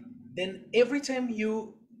 Exactly. Then every time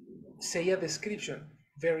you say a description,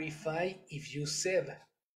 verify if you said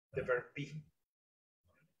the verb be.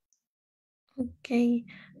 Okay.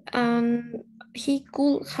 Um, he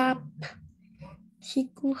could have he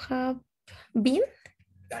could have been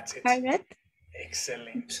That's it. hired.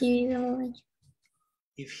 Excellent. He didn't lie.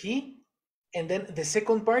 If he, and then the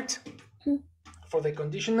second part Hmm. for the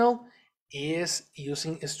conditional is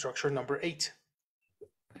using structure number 8.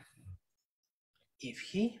 If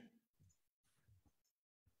he,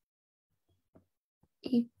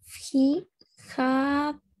 If he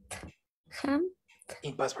had had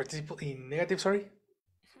in past participle, in negative, sorry,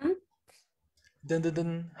 had dun dun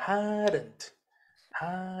dun, hadn't.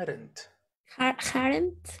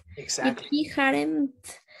 hadn't if Exactly. he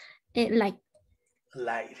hadn't like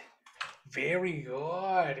Lied. Very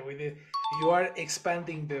good. With it, you are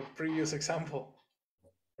expanding the previous example,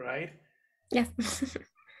 right? yes.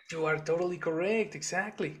 You are totally correct.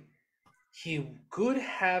 Exactly. He could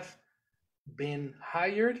have been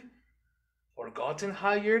hired or gotten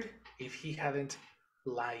hired if he hadn't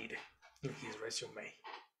lied in his resume.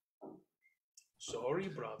 Sorry,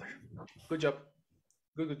 brother. Good job.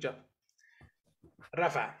 Good job.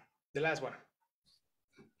 Rafa, the last one.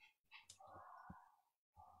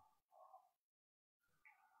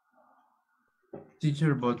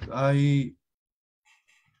 Teacher, but I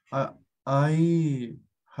I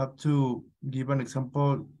have to give an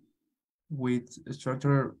example with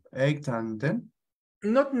structure 8 and 10.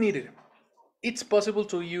 Not needed. It's possible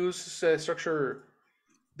to use structure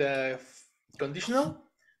the conditional,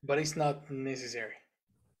 but it's not necessary.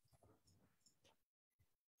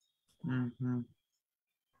 Mm-hmm.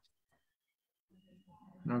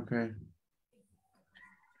 Okay.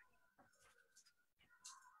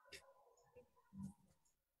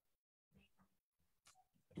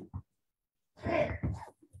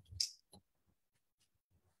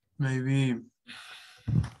 Maybe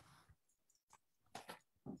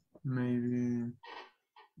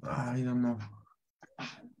I don't know.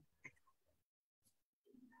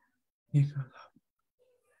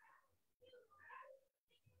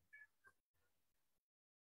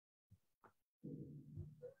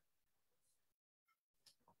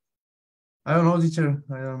 I don't know, teacher.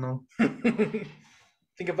 I don't know.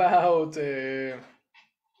 think about.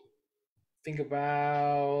 Think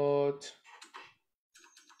about.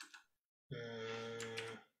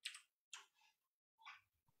 mm,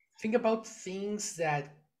 think about things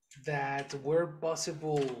that were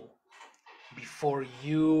possible before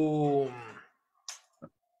you.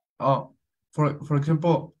 Oh, for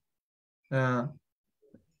example, uh,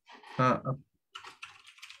 uh,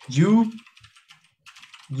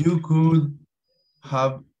 you could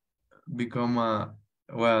have become a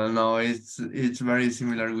well. No, it's very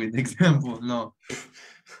similar with the example. No,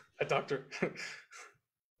 A doctor.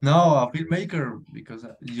 no, a filmmaker because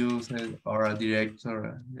you said or a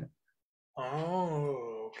director. Yeah.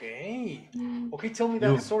 Oh, okay. Mm, Okay, tell me that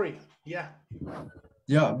You story. Yeah.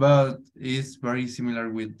 yeah, but it's very similar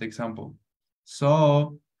with the example.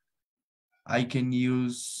 So I can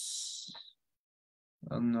use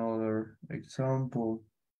another example.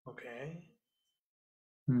 Okay.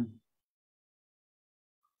 Hmm.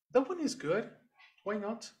 That one is good. Why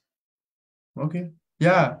not? Okay.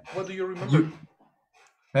 Yeah. What do you remember? You.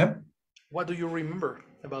 Eh? What do you remember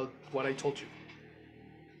about what I told you?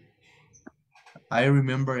 I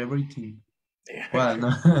remember everything. Yeah. Well, no,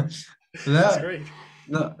 That's no, great.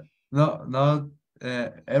 no, no, not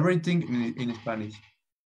everything in Spanish.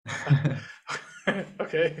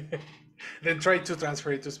 Okay. Then try to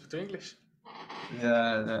transfer it to English.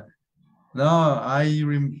 Yeah, no,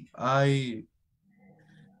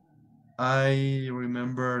 I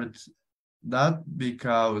remembered that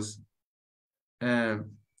because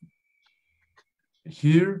um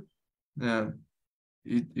here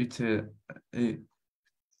it's a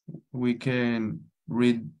we can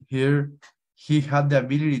read here. He had the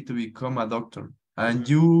ability to become a doctor, and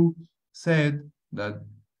you said that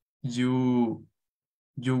you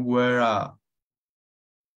you were a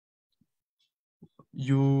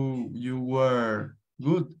you were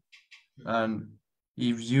good, and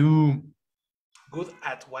if you Good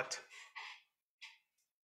at what?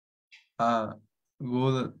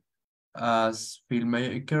 good as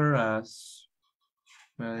filmmaker, as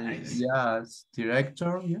Nice. yeah, as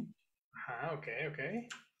director, yeah, Okay, okay.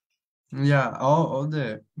 yeah, all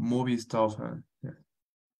the movie stuff, yeah.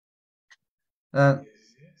 And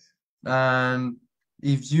Yes, yes. and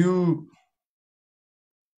if you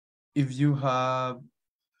if you have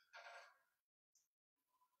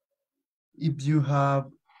if you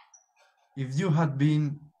have if you had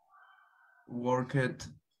been worked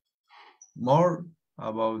more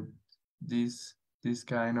about this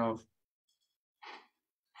kind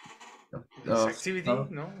This of activity, stuff,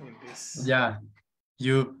 no, in this yeah,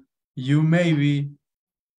 you you maybe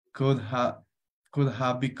could have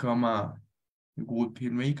become a good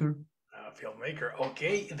filmmaker. filmmaker.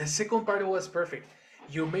 Okay, the second part was perfect.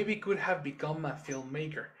 You maybe could have become a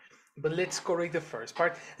filmmaker, but let's correct the first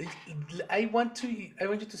part. I want you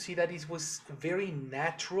to see that it was very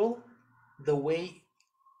natural, the way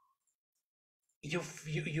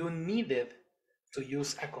you needed to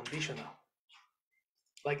use a conditional.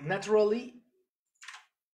 Like naturally,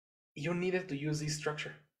 you needed to use this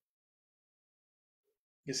structure.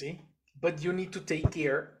 You see, but you need to take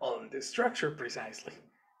care on the structure precisely.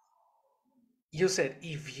 You said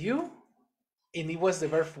if you, and it was the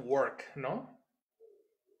verb work, no?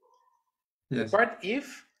 The Yes, part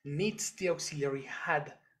if needs the auxiliary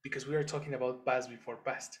had because we are talking about past before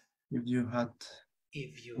past. if you had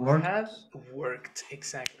If you worked, had worked,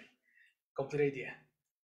 exactly. Complete idea.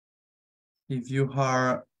 if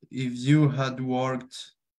you had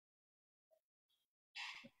worked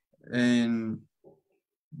in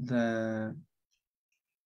the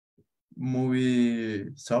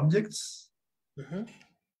movie subjects, Mhm.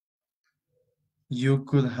 you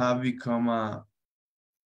could have become a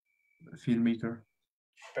filmmaker.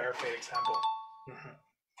 Perfect example. Mhm.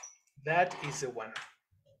 That is the one.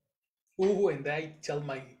 Ooh, and I tell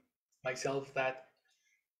myself that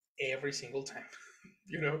every single time,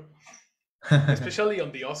 you know, especially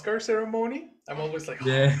on the Oscar ceremony. I'm always like, oh,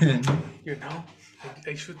 Yeah. you know,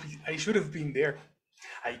 I should have been there.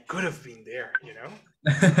 I could have been there, you know.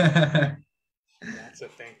 That's a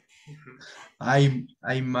thing. Mhm.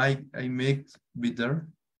 I might be there.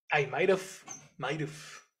 I might have. Might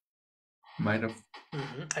have.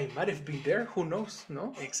 I might have been there. Who knows?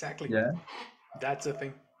 No, exactly. Yeah. That's a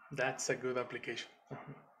thing. That's a good application.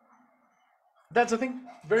 That's a thing.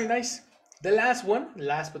 Very nice. The last one,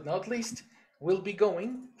 last but not least, will be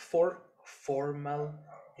going for formal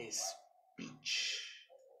speech.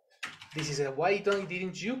 This is a why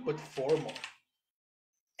didn't you, but formal.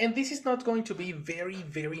 And this is not going to be very,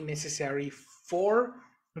 very necessary for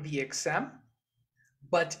the exam,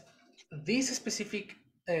 but this specific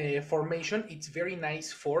formation, it's very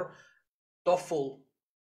nice for TOEFL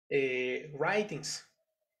writings,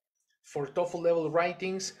 for TOEFL level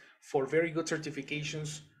writings, for very good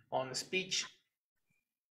certifications on speech.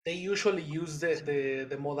 They usually use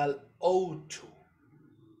the modal O2,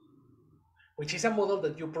 which is a model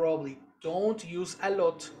that you probably don't use a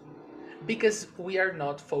lot because we are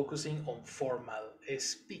not focusing on formal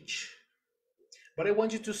speech. But I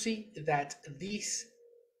want you to see that this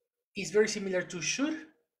is very similar to should.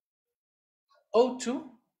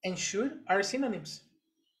 O2 and should are synonyms.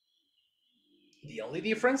 The only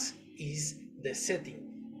difference is the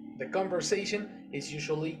setting. The conversation is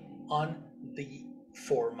usually on the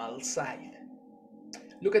formal side.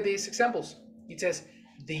 Look at these examples. It says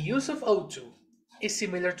the use of O2 is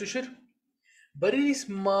similar to should, but it is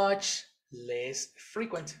much less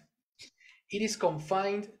frequent. It is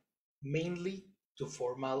confined mainly to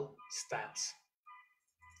formal styles.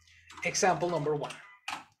 Example number one.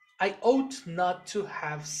 I ought not to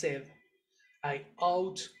have said, I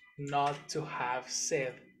ought not to have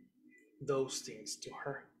said those things to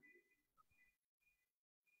her.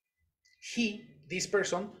 This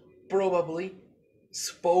person, probably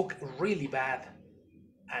spoke really bad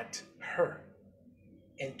at her.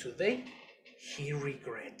 And today, he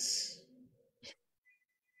regrets.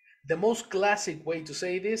 The most classic way to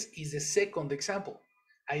say this is the second example.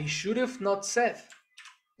 I should have not said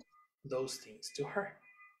those things to her.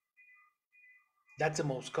 That's the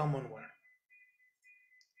most common one.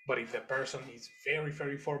 But if the person is very,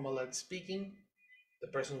 very formal at speaking, the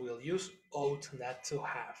person will use ought not to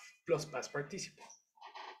have plus past participle.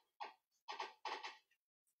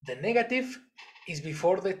 The negative is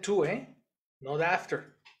before the to, not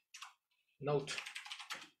after. Note.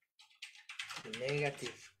 The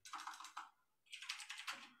negative.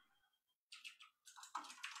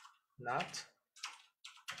 Not.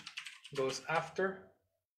 Goes after.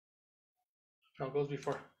 No, goes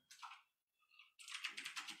before.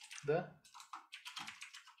 The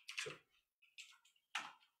to.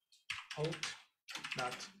 Out,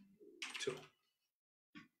 not to.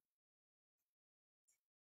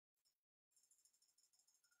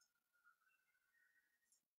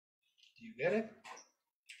 Do you get it?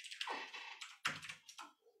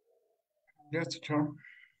 Yes, teacher.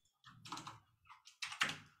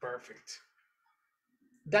 Perfect.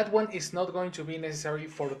 That one is not going to be necessary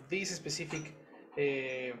for this specific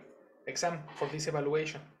exam, for this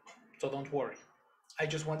evaluation, so don't worry. I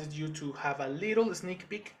just wanted you to have a little sneak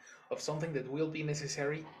peek of something that will be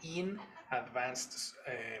necessary in advanced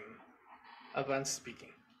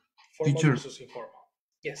speaking, formal Teacher, versus informal.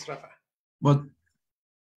 Yes, Rafa. but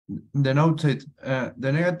the note said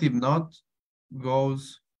the negative not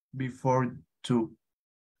goes before to.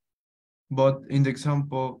 But in the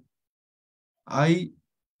example, I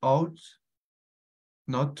ought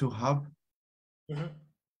not to have.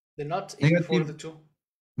 The not is before the to.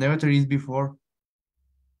 Negative is before.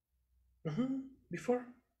 Before.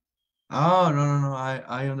 Oh, no.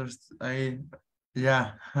 I understand.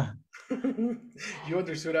 Yeah. You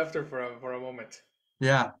understood after for a moment.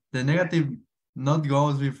 Yeah, the negative not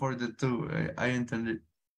goes before the two. I intended.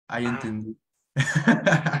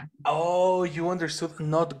 Oh, you understood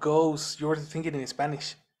not goes. You were thinking in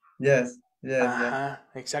Spanish. Yes.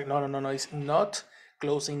 Exactly. No. It's not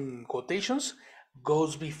closing quotations,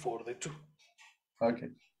 goes before the two. Okay.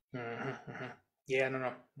 Yeah,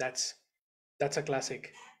 no. That's a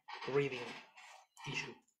classic reading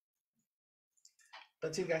issue.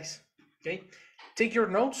 That's it, guys. Okay. Take your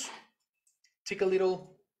notes. Take a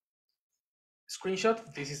little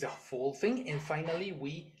screenshot. This is the full thing. And finally,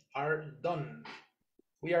 we are done.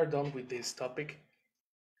 We are done with this topic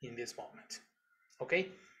in this moment. Okay.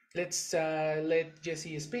 Let's let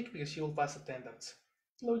Jessie speak because she will pass attendance.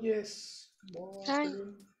 Hello, Jess. Hi,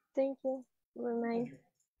 thank you for my.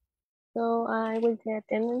 So I will take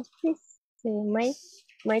attendance, please.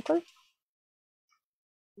 Michael.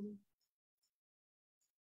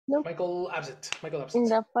 No. Michael absent. In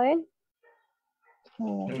Rafael.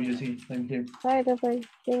 No, you see. Thank you. Hi, Rafael.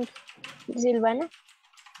 Thank you. Silvana.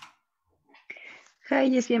 Hi,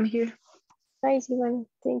 Jessie, I'm here. Hi, Silvana.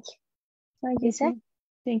 Thank you. Hi, Isaac. Jessie.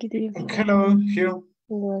 Thank you to you. Hello, here. You're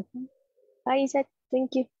welcome. Hi, Isaac.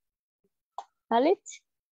 Thank you. Alex.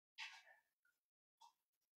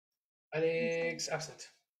 Alex absent.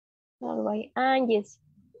 All right. And yes.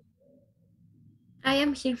 I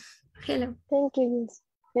am here. Hello. Thank you, yes.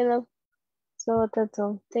 Hello. So that's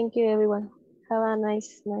all. Thank you, everyone. Have a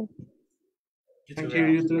nice night. Thank you,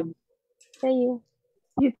 you too. Thank you.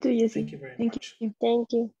 You too, Jessie. Thank you very much.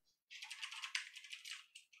 Thank you.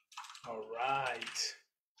 All right.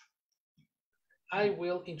 I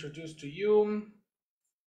will introduce to you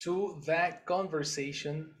to the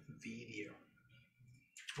conversation video.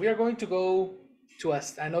 We are going to go to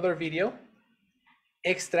another video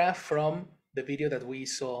extra from the video that we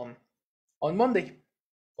saw on Monday,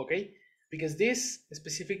 okay? Because this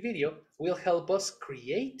specific video will help us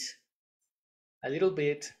create a little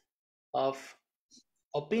bit of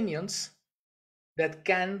opinions that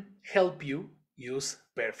can help you use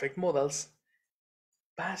perfect modals,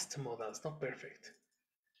 past modals, not perfect,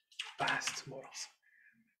 past modals,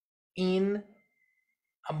 in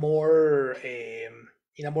a more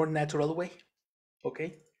natural way.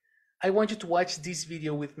 Okay, I want you to watch this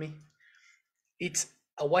video with me. It's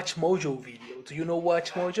a Watch Mojo video. Do you know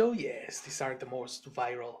Watch Mojo? Yes, these are the most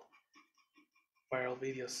viral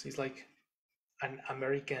videos. It's like an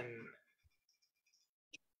American.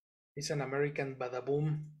 It's an American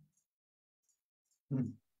Badaboom.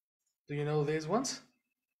 Do you know these ones?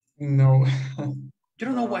 No. You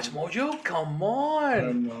don't know Watch Mojo? Come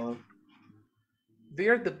on! No. They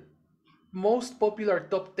are the most popular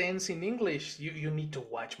top 10s in English. You need to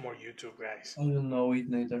watch more YouTube, guys. I don't know it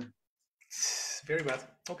neither. It's very bad.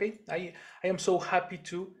 Okay, I am so happy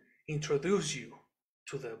to introduce you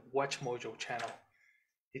to the Watch Mojo channel.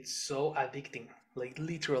 It's so addicting, like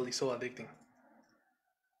literally so addicting.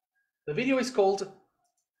 The video is called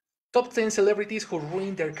Top 10 Celebrities Who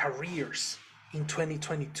Ruined Their Careers in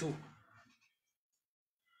 2022,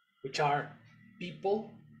 which are people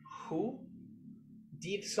who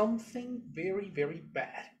did something very, very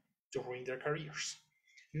bad to ruin their careers.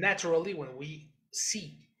 Naturally, when we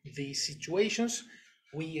see these situations,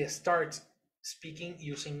 we start speaking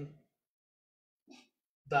using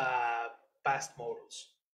the past modals.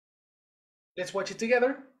 Let's watch it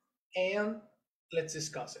together and let's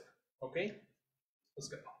discuss it. Okay? Let's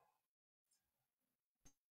go.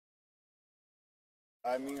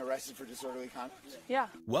 I'm being arrested for disorderly conduct? Yeah.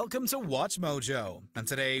 Welcome to Watch Mojo, and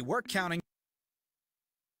today we're counting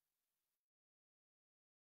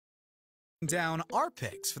down our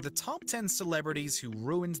picks for the top 10 celebrities who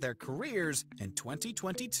ruined their careers in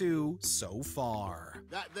 2022 so far.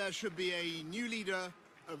 That there should be a new leader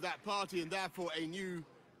of that party and therefore a new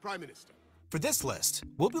prime minister. For this list,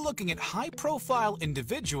 we'll be looking at high-profile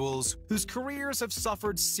individuals whose careers have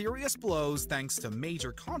suffered serious blows thanks to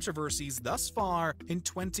major controversies thus far in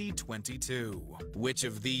 2022. Which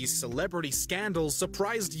of these celebrity scandals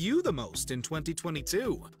surprised you the most in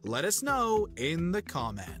 2022? Let us know in the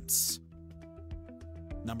comments.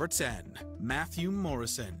 Number 10. Matthew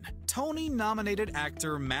Morrison. Tony-nominated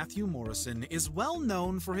actor Matthew Morrison is well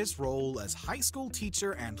known for his role as high school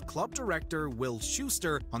teacher and club director Will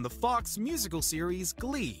Schuester on the Fox musical series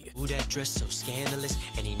Glee. Ooh, that dress so scandalous,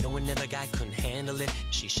 and he know another guy couldn't handle it.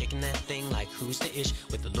 She's shaking that thing like who's the ish,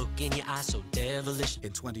 with the look in your eye so devilish.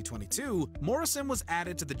 In 2022, Morrison was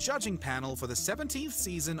added to the judging panel for the 17th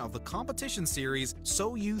season of the competition series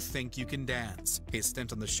So You Think You Can Dance. His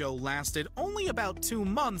stint on the show lasted only about 2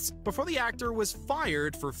 months before the actor was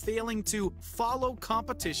fired for failing to follow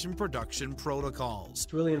competition production protocols.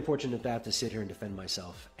 It's really unfortunate to have to sit here and defend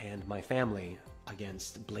myself and my family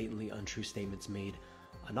against blatantly untrue statements made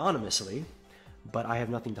anonymously, but I have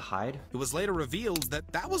nothing to hide. It was later revealed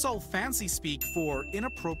that that was all fancy speak for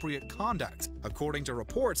inappropriate conduct. According to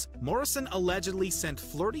reports, Morrison allegedly sent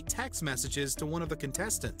flirty text messages to one of the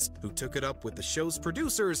contestants, who took it up with the show's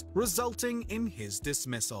producers, resulting in his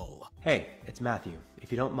dismissal. Hey, it's Matthew.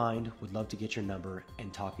 If you don't mind, would love to get your number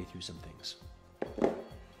and talk you through some things.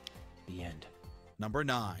 The end. Number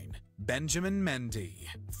 9. Benjamin Mendy.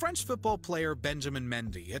 French football player Benjamin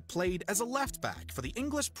Mendy had played as a left-back for the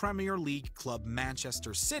English Premier League club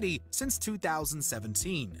Manchester City since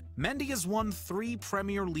 2017. Mendy has won 3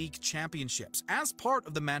 Premier League championships as part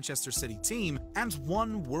of the Manchester City team and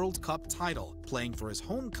 1 World Cup title, playing for his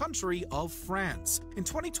home country of France. In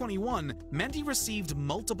 2021, Mendy received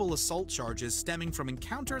multiple assault charges stemming from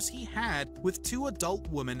encounters he had with 2 adult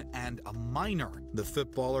women and a minor. The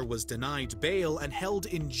footballer was denied bail and held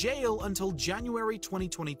in jail until January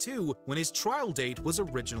 2022, when his trial date was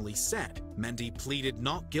originally set. Mendy pleaded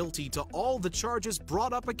not guilty to all the charges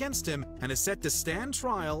brought up against him and is set to stand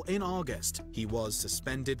trial in August. He was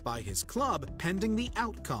suspended by his club pending the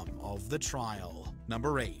outcome of the trial.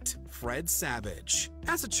 Number 8. Fred Savage.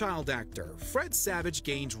 As a child actor, Fred Savage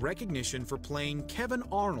gained recognition for playing Kevin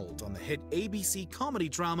Arnold on the hit ABC comedy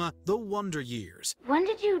drama The Wonder Years. When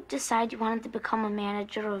did you decide you wanted to become a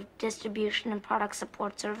manager of distribution and product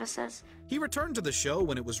support services? He returned to the show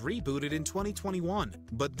when it was rebooted in 2021,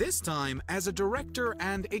 but this time as a director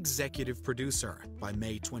and executive producer. By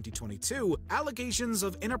May 2022, allegations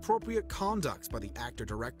of inappropriate conduct by the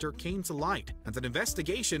actor-director came to light, and an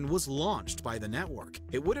investigation was launched by the network.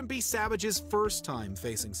 It wouldn't be Savage's first time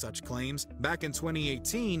facing such claims. Back in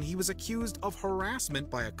 2018, he was accused of harassment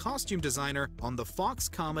by a costume designer on the Fox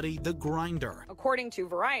comedy The Grinder. According to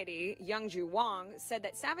Variety, Youngju Wang said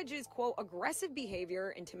that Savage's, quote, aggressive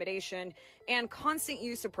behavior, intimidation, and constant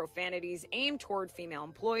use of profanities aimed toward female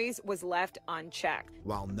employees was left unchecked.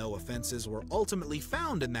 While no offenses were ultimately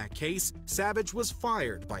found in that case, Savage was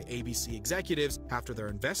fired by ABC executives after their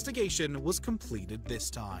investigation was completed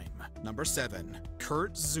this time. Number 7.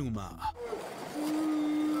 Kurt Zuma.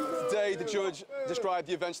 Today, the judge described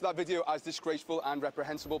the events of that video as disgraceful and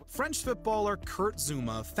reprehensible. French footballer Kurt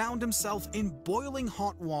Zuma found himself in boiling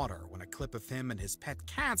hot water when a clip of him and his pet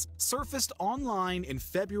cats surfaced online in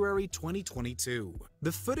February 2022.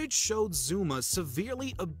 The footage showed Zuma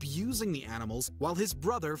severely abusing the animals while his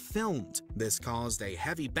brother filmed. This caused a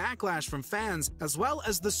heavy backlash from fans, as well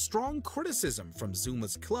as the strong criticism from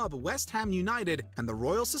Zuma's club West Ham United and the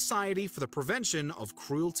Royal Society for the Prevention of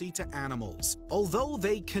Cruelty to Animals. Although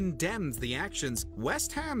they condemned the actions,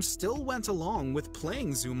 West Ham still went along with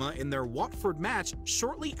playing Zuma in their Watford match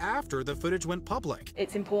shortly after the footage went public.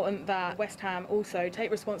 It's important that West Ham also take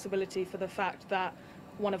responsibility for the fact that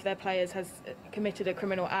one of their players has committed a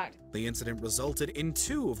criminal act. The incident resulted in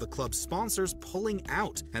 2 of the club's sponsors pulling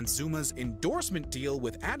out and Zuma's endorsement deal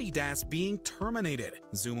with Adidas being terminated.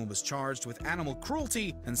 Zuma was charged with animal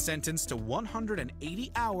cruelty and sentenced to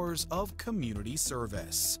 180 hours of community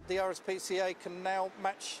service. The RSPCA can now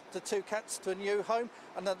match the 2 cats to a new home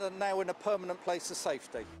and they're now in a permanent place of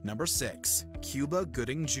safety. Number 6. Cuba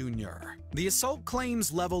Gooding Jr. The assault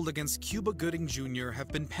claims leveled against Cuba Gooding Jr. have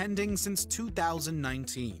been pending since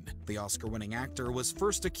 2019. The Oscar-winning actor was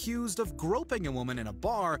first accused of groping a woman in a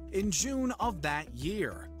bar in June of that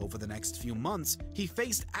year. Over the next few months, he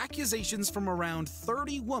faced accusations from around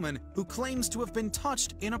 30 women who claims to have been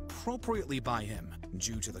touched inappropriately by him.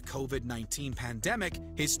 Due to the COVID-19 pandemic,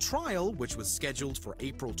 his trial, which was scheduled for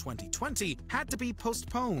April 2020, had to be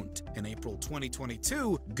postponed. In April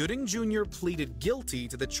 2022, Gooding Jr. pleaded guilty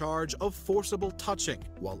to the charge of forcible touching,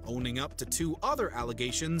 while owning up to 2 other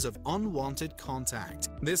allegations of unwanted contact.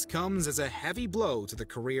 This comes as a heavy blow to the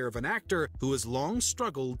career of an actor who has long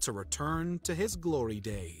struggled to return to his glory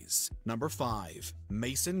days. Number 5.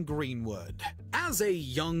 Mason Greenwood. As a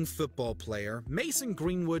young football player, Mason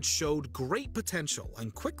Greenwood showed great potential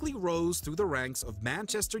and quickly rose through the ranks of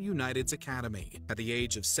Manchester United's academy. At the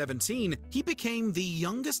age of 17, he became the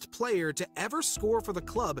youngest player to ever score for the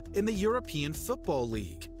club in the European Football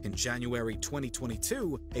League. In January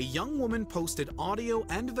 2022, a young woman posted audio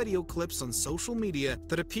and video clips on social media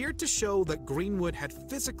that appeared to show that Greenwood had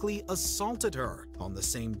physically assaulted her. On the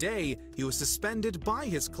same day, he was suspended by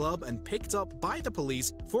his club and picked up by the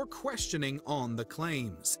police for questioning on the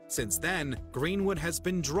claims. Since then, Greenwood has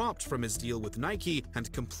been dropped from his deal with Nike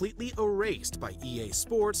and completely erased by EA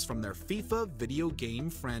Sports from their FIFA video game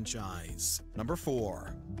franchise. Number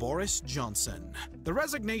 4. Boris Johnson. The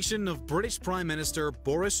resignation of British Prime Minister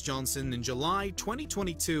Boris Johnson in July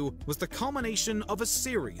 2022 was the culmination of a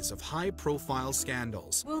series of high-profile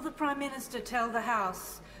scandals. Will the Prime Minister tell the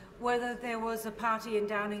House whether there was a party in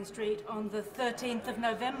Downing Street on the 13th of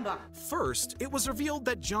November? First, it was revealed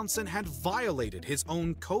that Johnson had violated his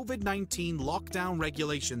own COVID-19 lockdown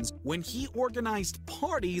regulations when he organized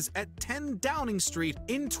parties at 10 Downing Street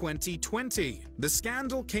in 2020. The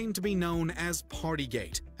scandal came to be known as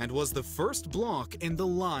Partygate and was the first block in the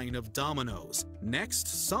line of dominoes. Next,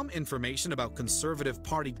 some information about Conservative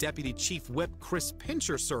Party Deputy Chief Whip Chris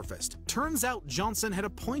Pincher surfaced. Turns out Johnson had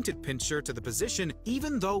appointed Pincher to the position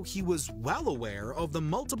even though he was well aware of the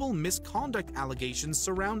multiple misconduct allegations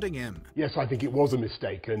surrounding him. Yes, I think it was a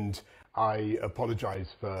mistake, and I apologize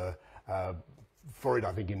for it.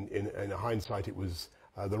 I think in hindsight it was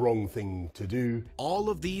the wrong thing to do. All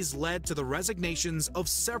of these led to the resignations of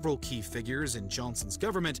several key figures in Johnson's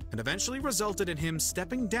government and eventually resulted in him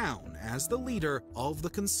stepping down as the leader of the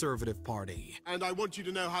Conservative Party. And I want you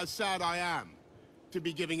to know how sad I am to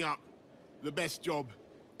be giving up the best job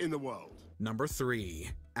in the world. Number 3.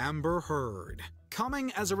 Amber Heard.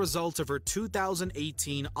 Coming as a result of her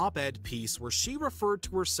 2018 op-ed piece where she referred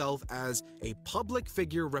to herself as a public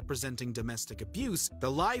figure representing domestic abuse, the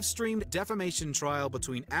live-streamed defamation trial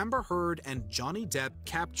between Amber Heard and Johnny Depp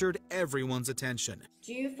captured everyone's attention.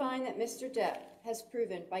 Do you find that Mr. Depp has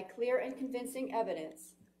proven by clear and convincing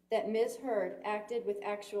evidence that Ms. Heard acted with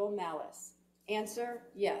actual malice? Answer,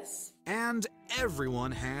 yes. And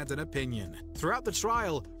everyone had an opinion. Throughout the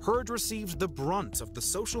trial, Heard received the brunt of the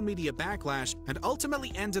social media backlash and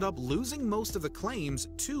ultimately ended up losing most of the claims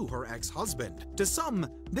to her ex-husband. To some,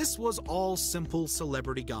 this was all simple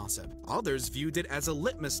celebrity gossip. Others viewed it as a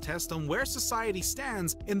litmus test on where society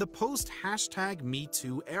stands in the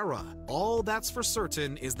post-#MeToo era. All that's for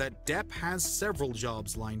certain is that Depp has several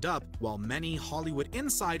jobs lined up, while many Hollywood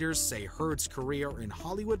insiders say Heard's career in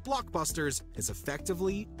Hollywood blockbusters is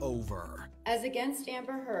effectively over. As against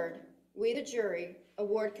Amber Heard, we, the jury,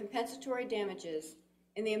 award compensatory damages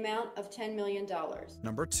in the amount of $10 million.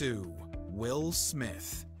 Number 2. Will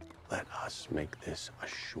Smith. Let us make this a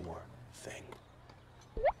sure thing.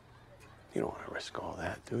 You don't want to risk all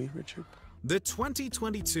that, do you, Richard? The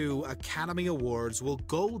 2022 Academy Awards will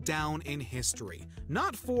go down in history,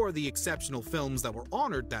 not for the exceptional films that were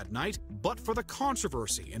honored that night, but for the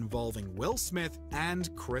controversy involving Will Smith and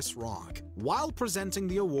Chris Rock. While presenting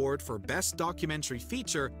the award for Best Documentary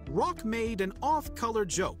Feature, Rock made an off-color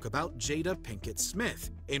joke about Jada Pinkett Smith.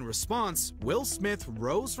 In response, Will Smith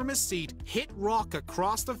rose from his seat, hit Rock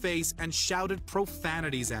across the face, and shouted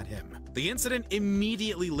profanities at him. The incident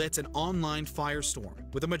immediately lit an online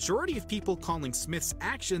firestorm, with a majority of people calling Smith's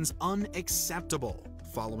actions unacceptable.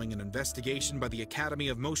 Following an investigation by the Academy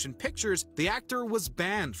of Motion Pictures, the actor was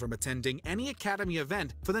banned from attending any Academy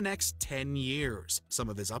event for the next 10 years. Some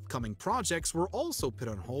of his upcoming projects were also put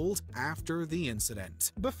on hold after the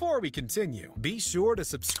incident. Before we continue, be sure to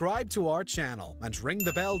subscribe to our channel and ring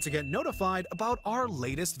the bell to get notified about our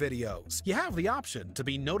latest videos. You have the option to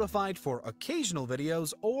be notified for occasional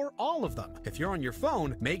videos or all of them. If you're on your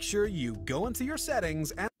phone, make sure you go into your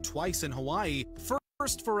settings and twice in Hawaii for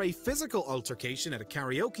First for a physical altercation at a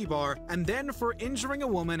karaoke bar, and then for injuring a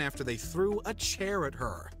woman after they threw a chair at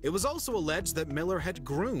her. It was also alleged that Miller had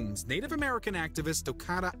groomed Native American activist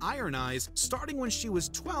Okada Iron Eyes starting when she was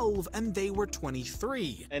 12 and they were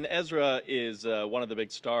 23. And Ezra is one of the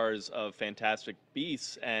big stars of Fantastic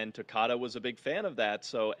Beasts, and Takada was a big fan of that.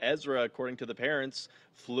 So Ezra, according to the parents,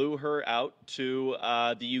 flew her out to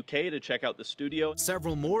the UK to check out the studio.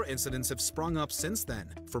 Several more incidents have sprung up since then,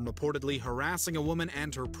 from reportedly harassing a woman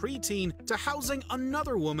and her preteen to housing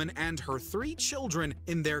another woman and her 3 children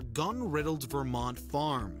in their gun-riddled Vermont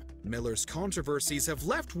farm. Miller's controversies have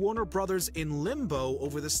left Warner Brothers in limbo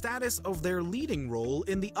over the status of their leading role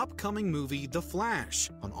in the upcoming movie The Flash.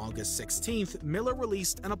 On August 16th, Miller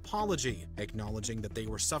released an apology, acknowledging that they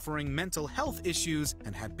were suffering mental health issues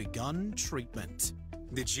and had begun treatment.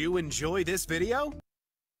 Did you enjoy this video?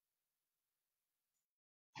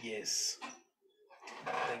 Yes.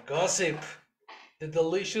 The gossip. The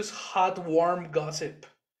delicious, hot, warm gossip.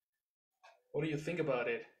 What do you think about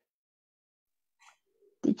it?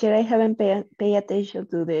 Teacher, I haven't paid attention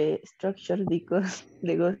to the structure because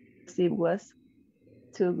the gossip was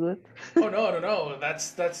too good. Oh no.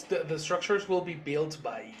 That's the structures will be built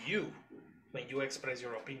by you when you express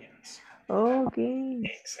your opinions. Okay.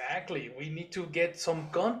 Exactly. We need to get some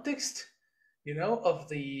context, of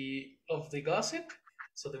the gossip,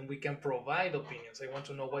 so then we can provide opinions. I want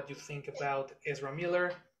to know what you think about Ezra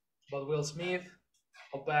Miller, about Will Smith,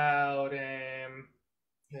 about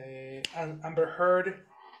Amber Heard,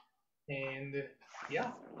 and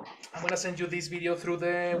yeah, I'm gonna send you this video through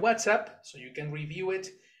the WhatsApp so you can review it,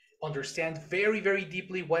 understand very, very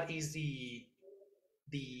deeply what is the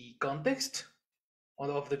context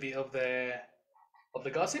of the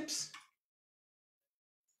gossips.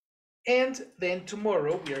 And then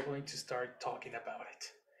tomorrow we are going to start talking about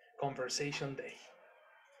it. Conversation day.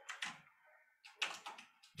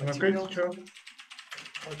 Okay, teacher.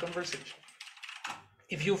 Or conversation.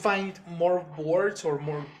 If you find more words or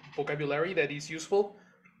more vocabulary that is useful,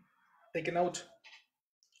 take a note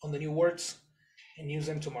on the new words and use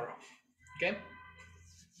them tomorrow. Okay?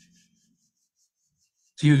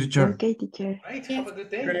 See you, teacher. Okay, teacher. Right. Have a good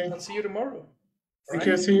day. Okay. I'll see you tomorrow.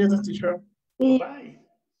 Okay, see you, teacher. Bye.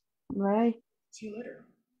 Bye. See you later.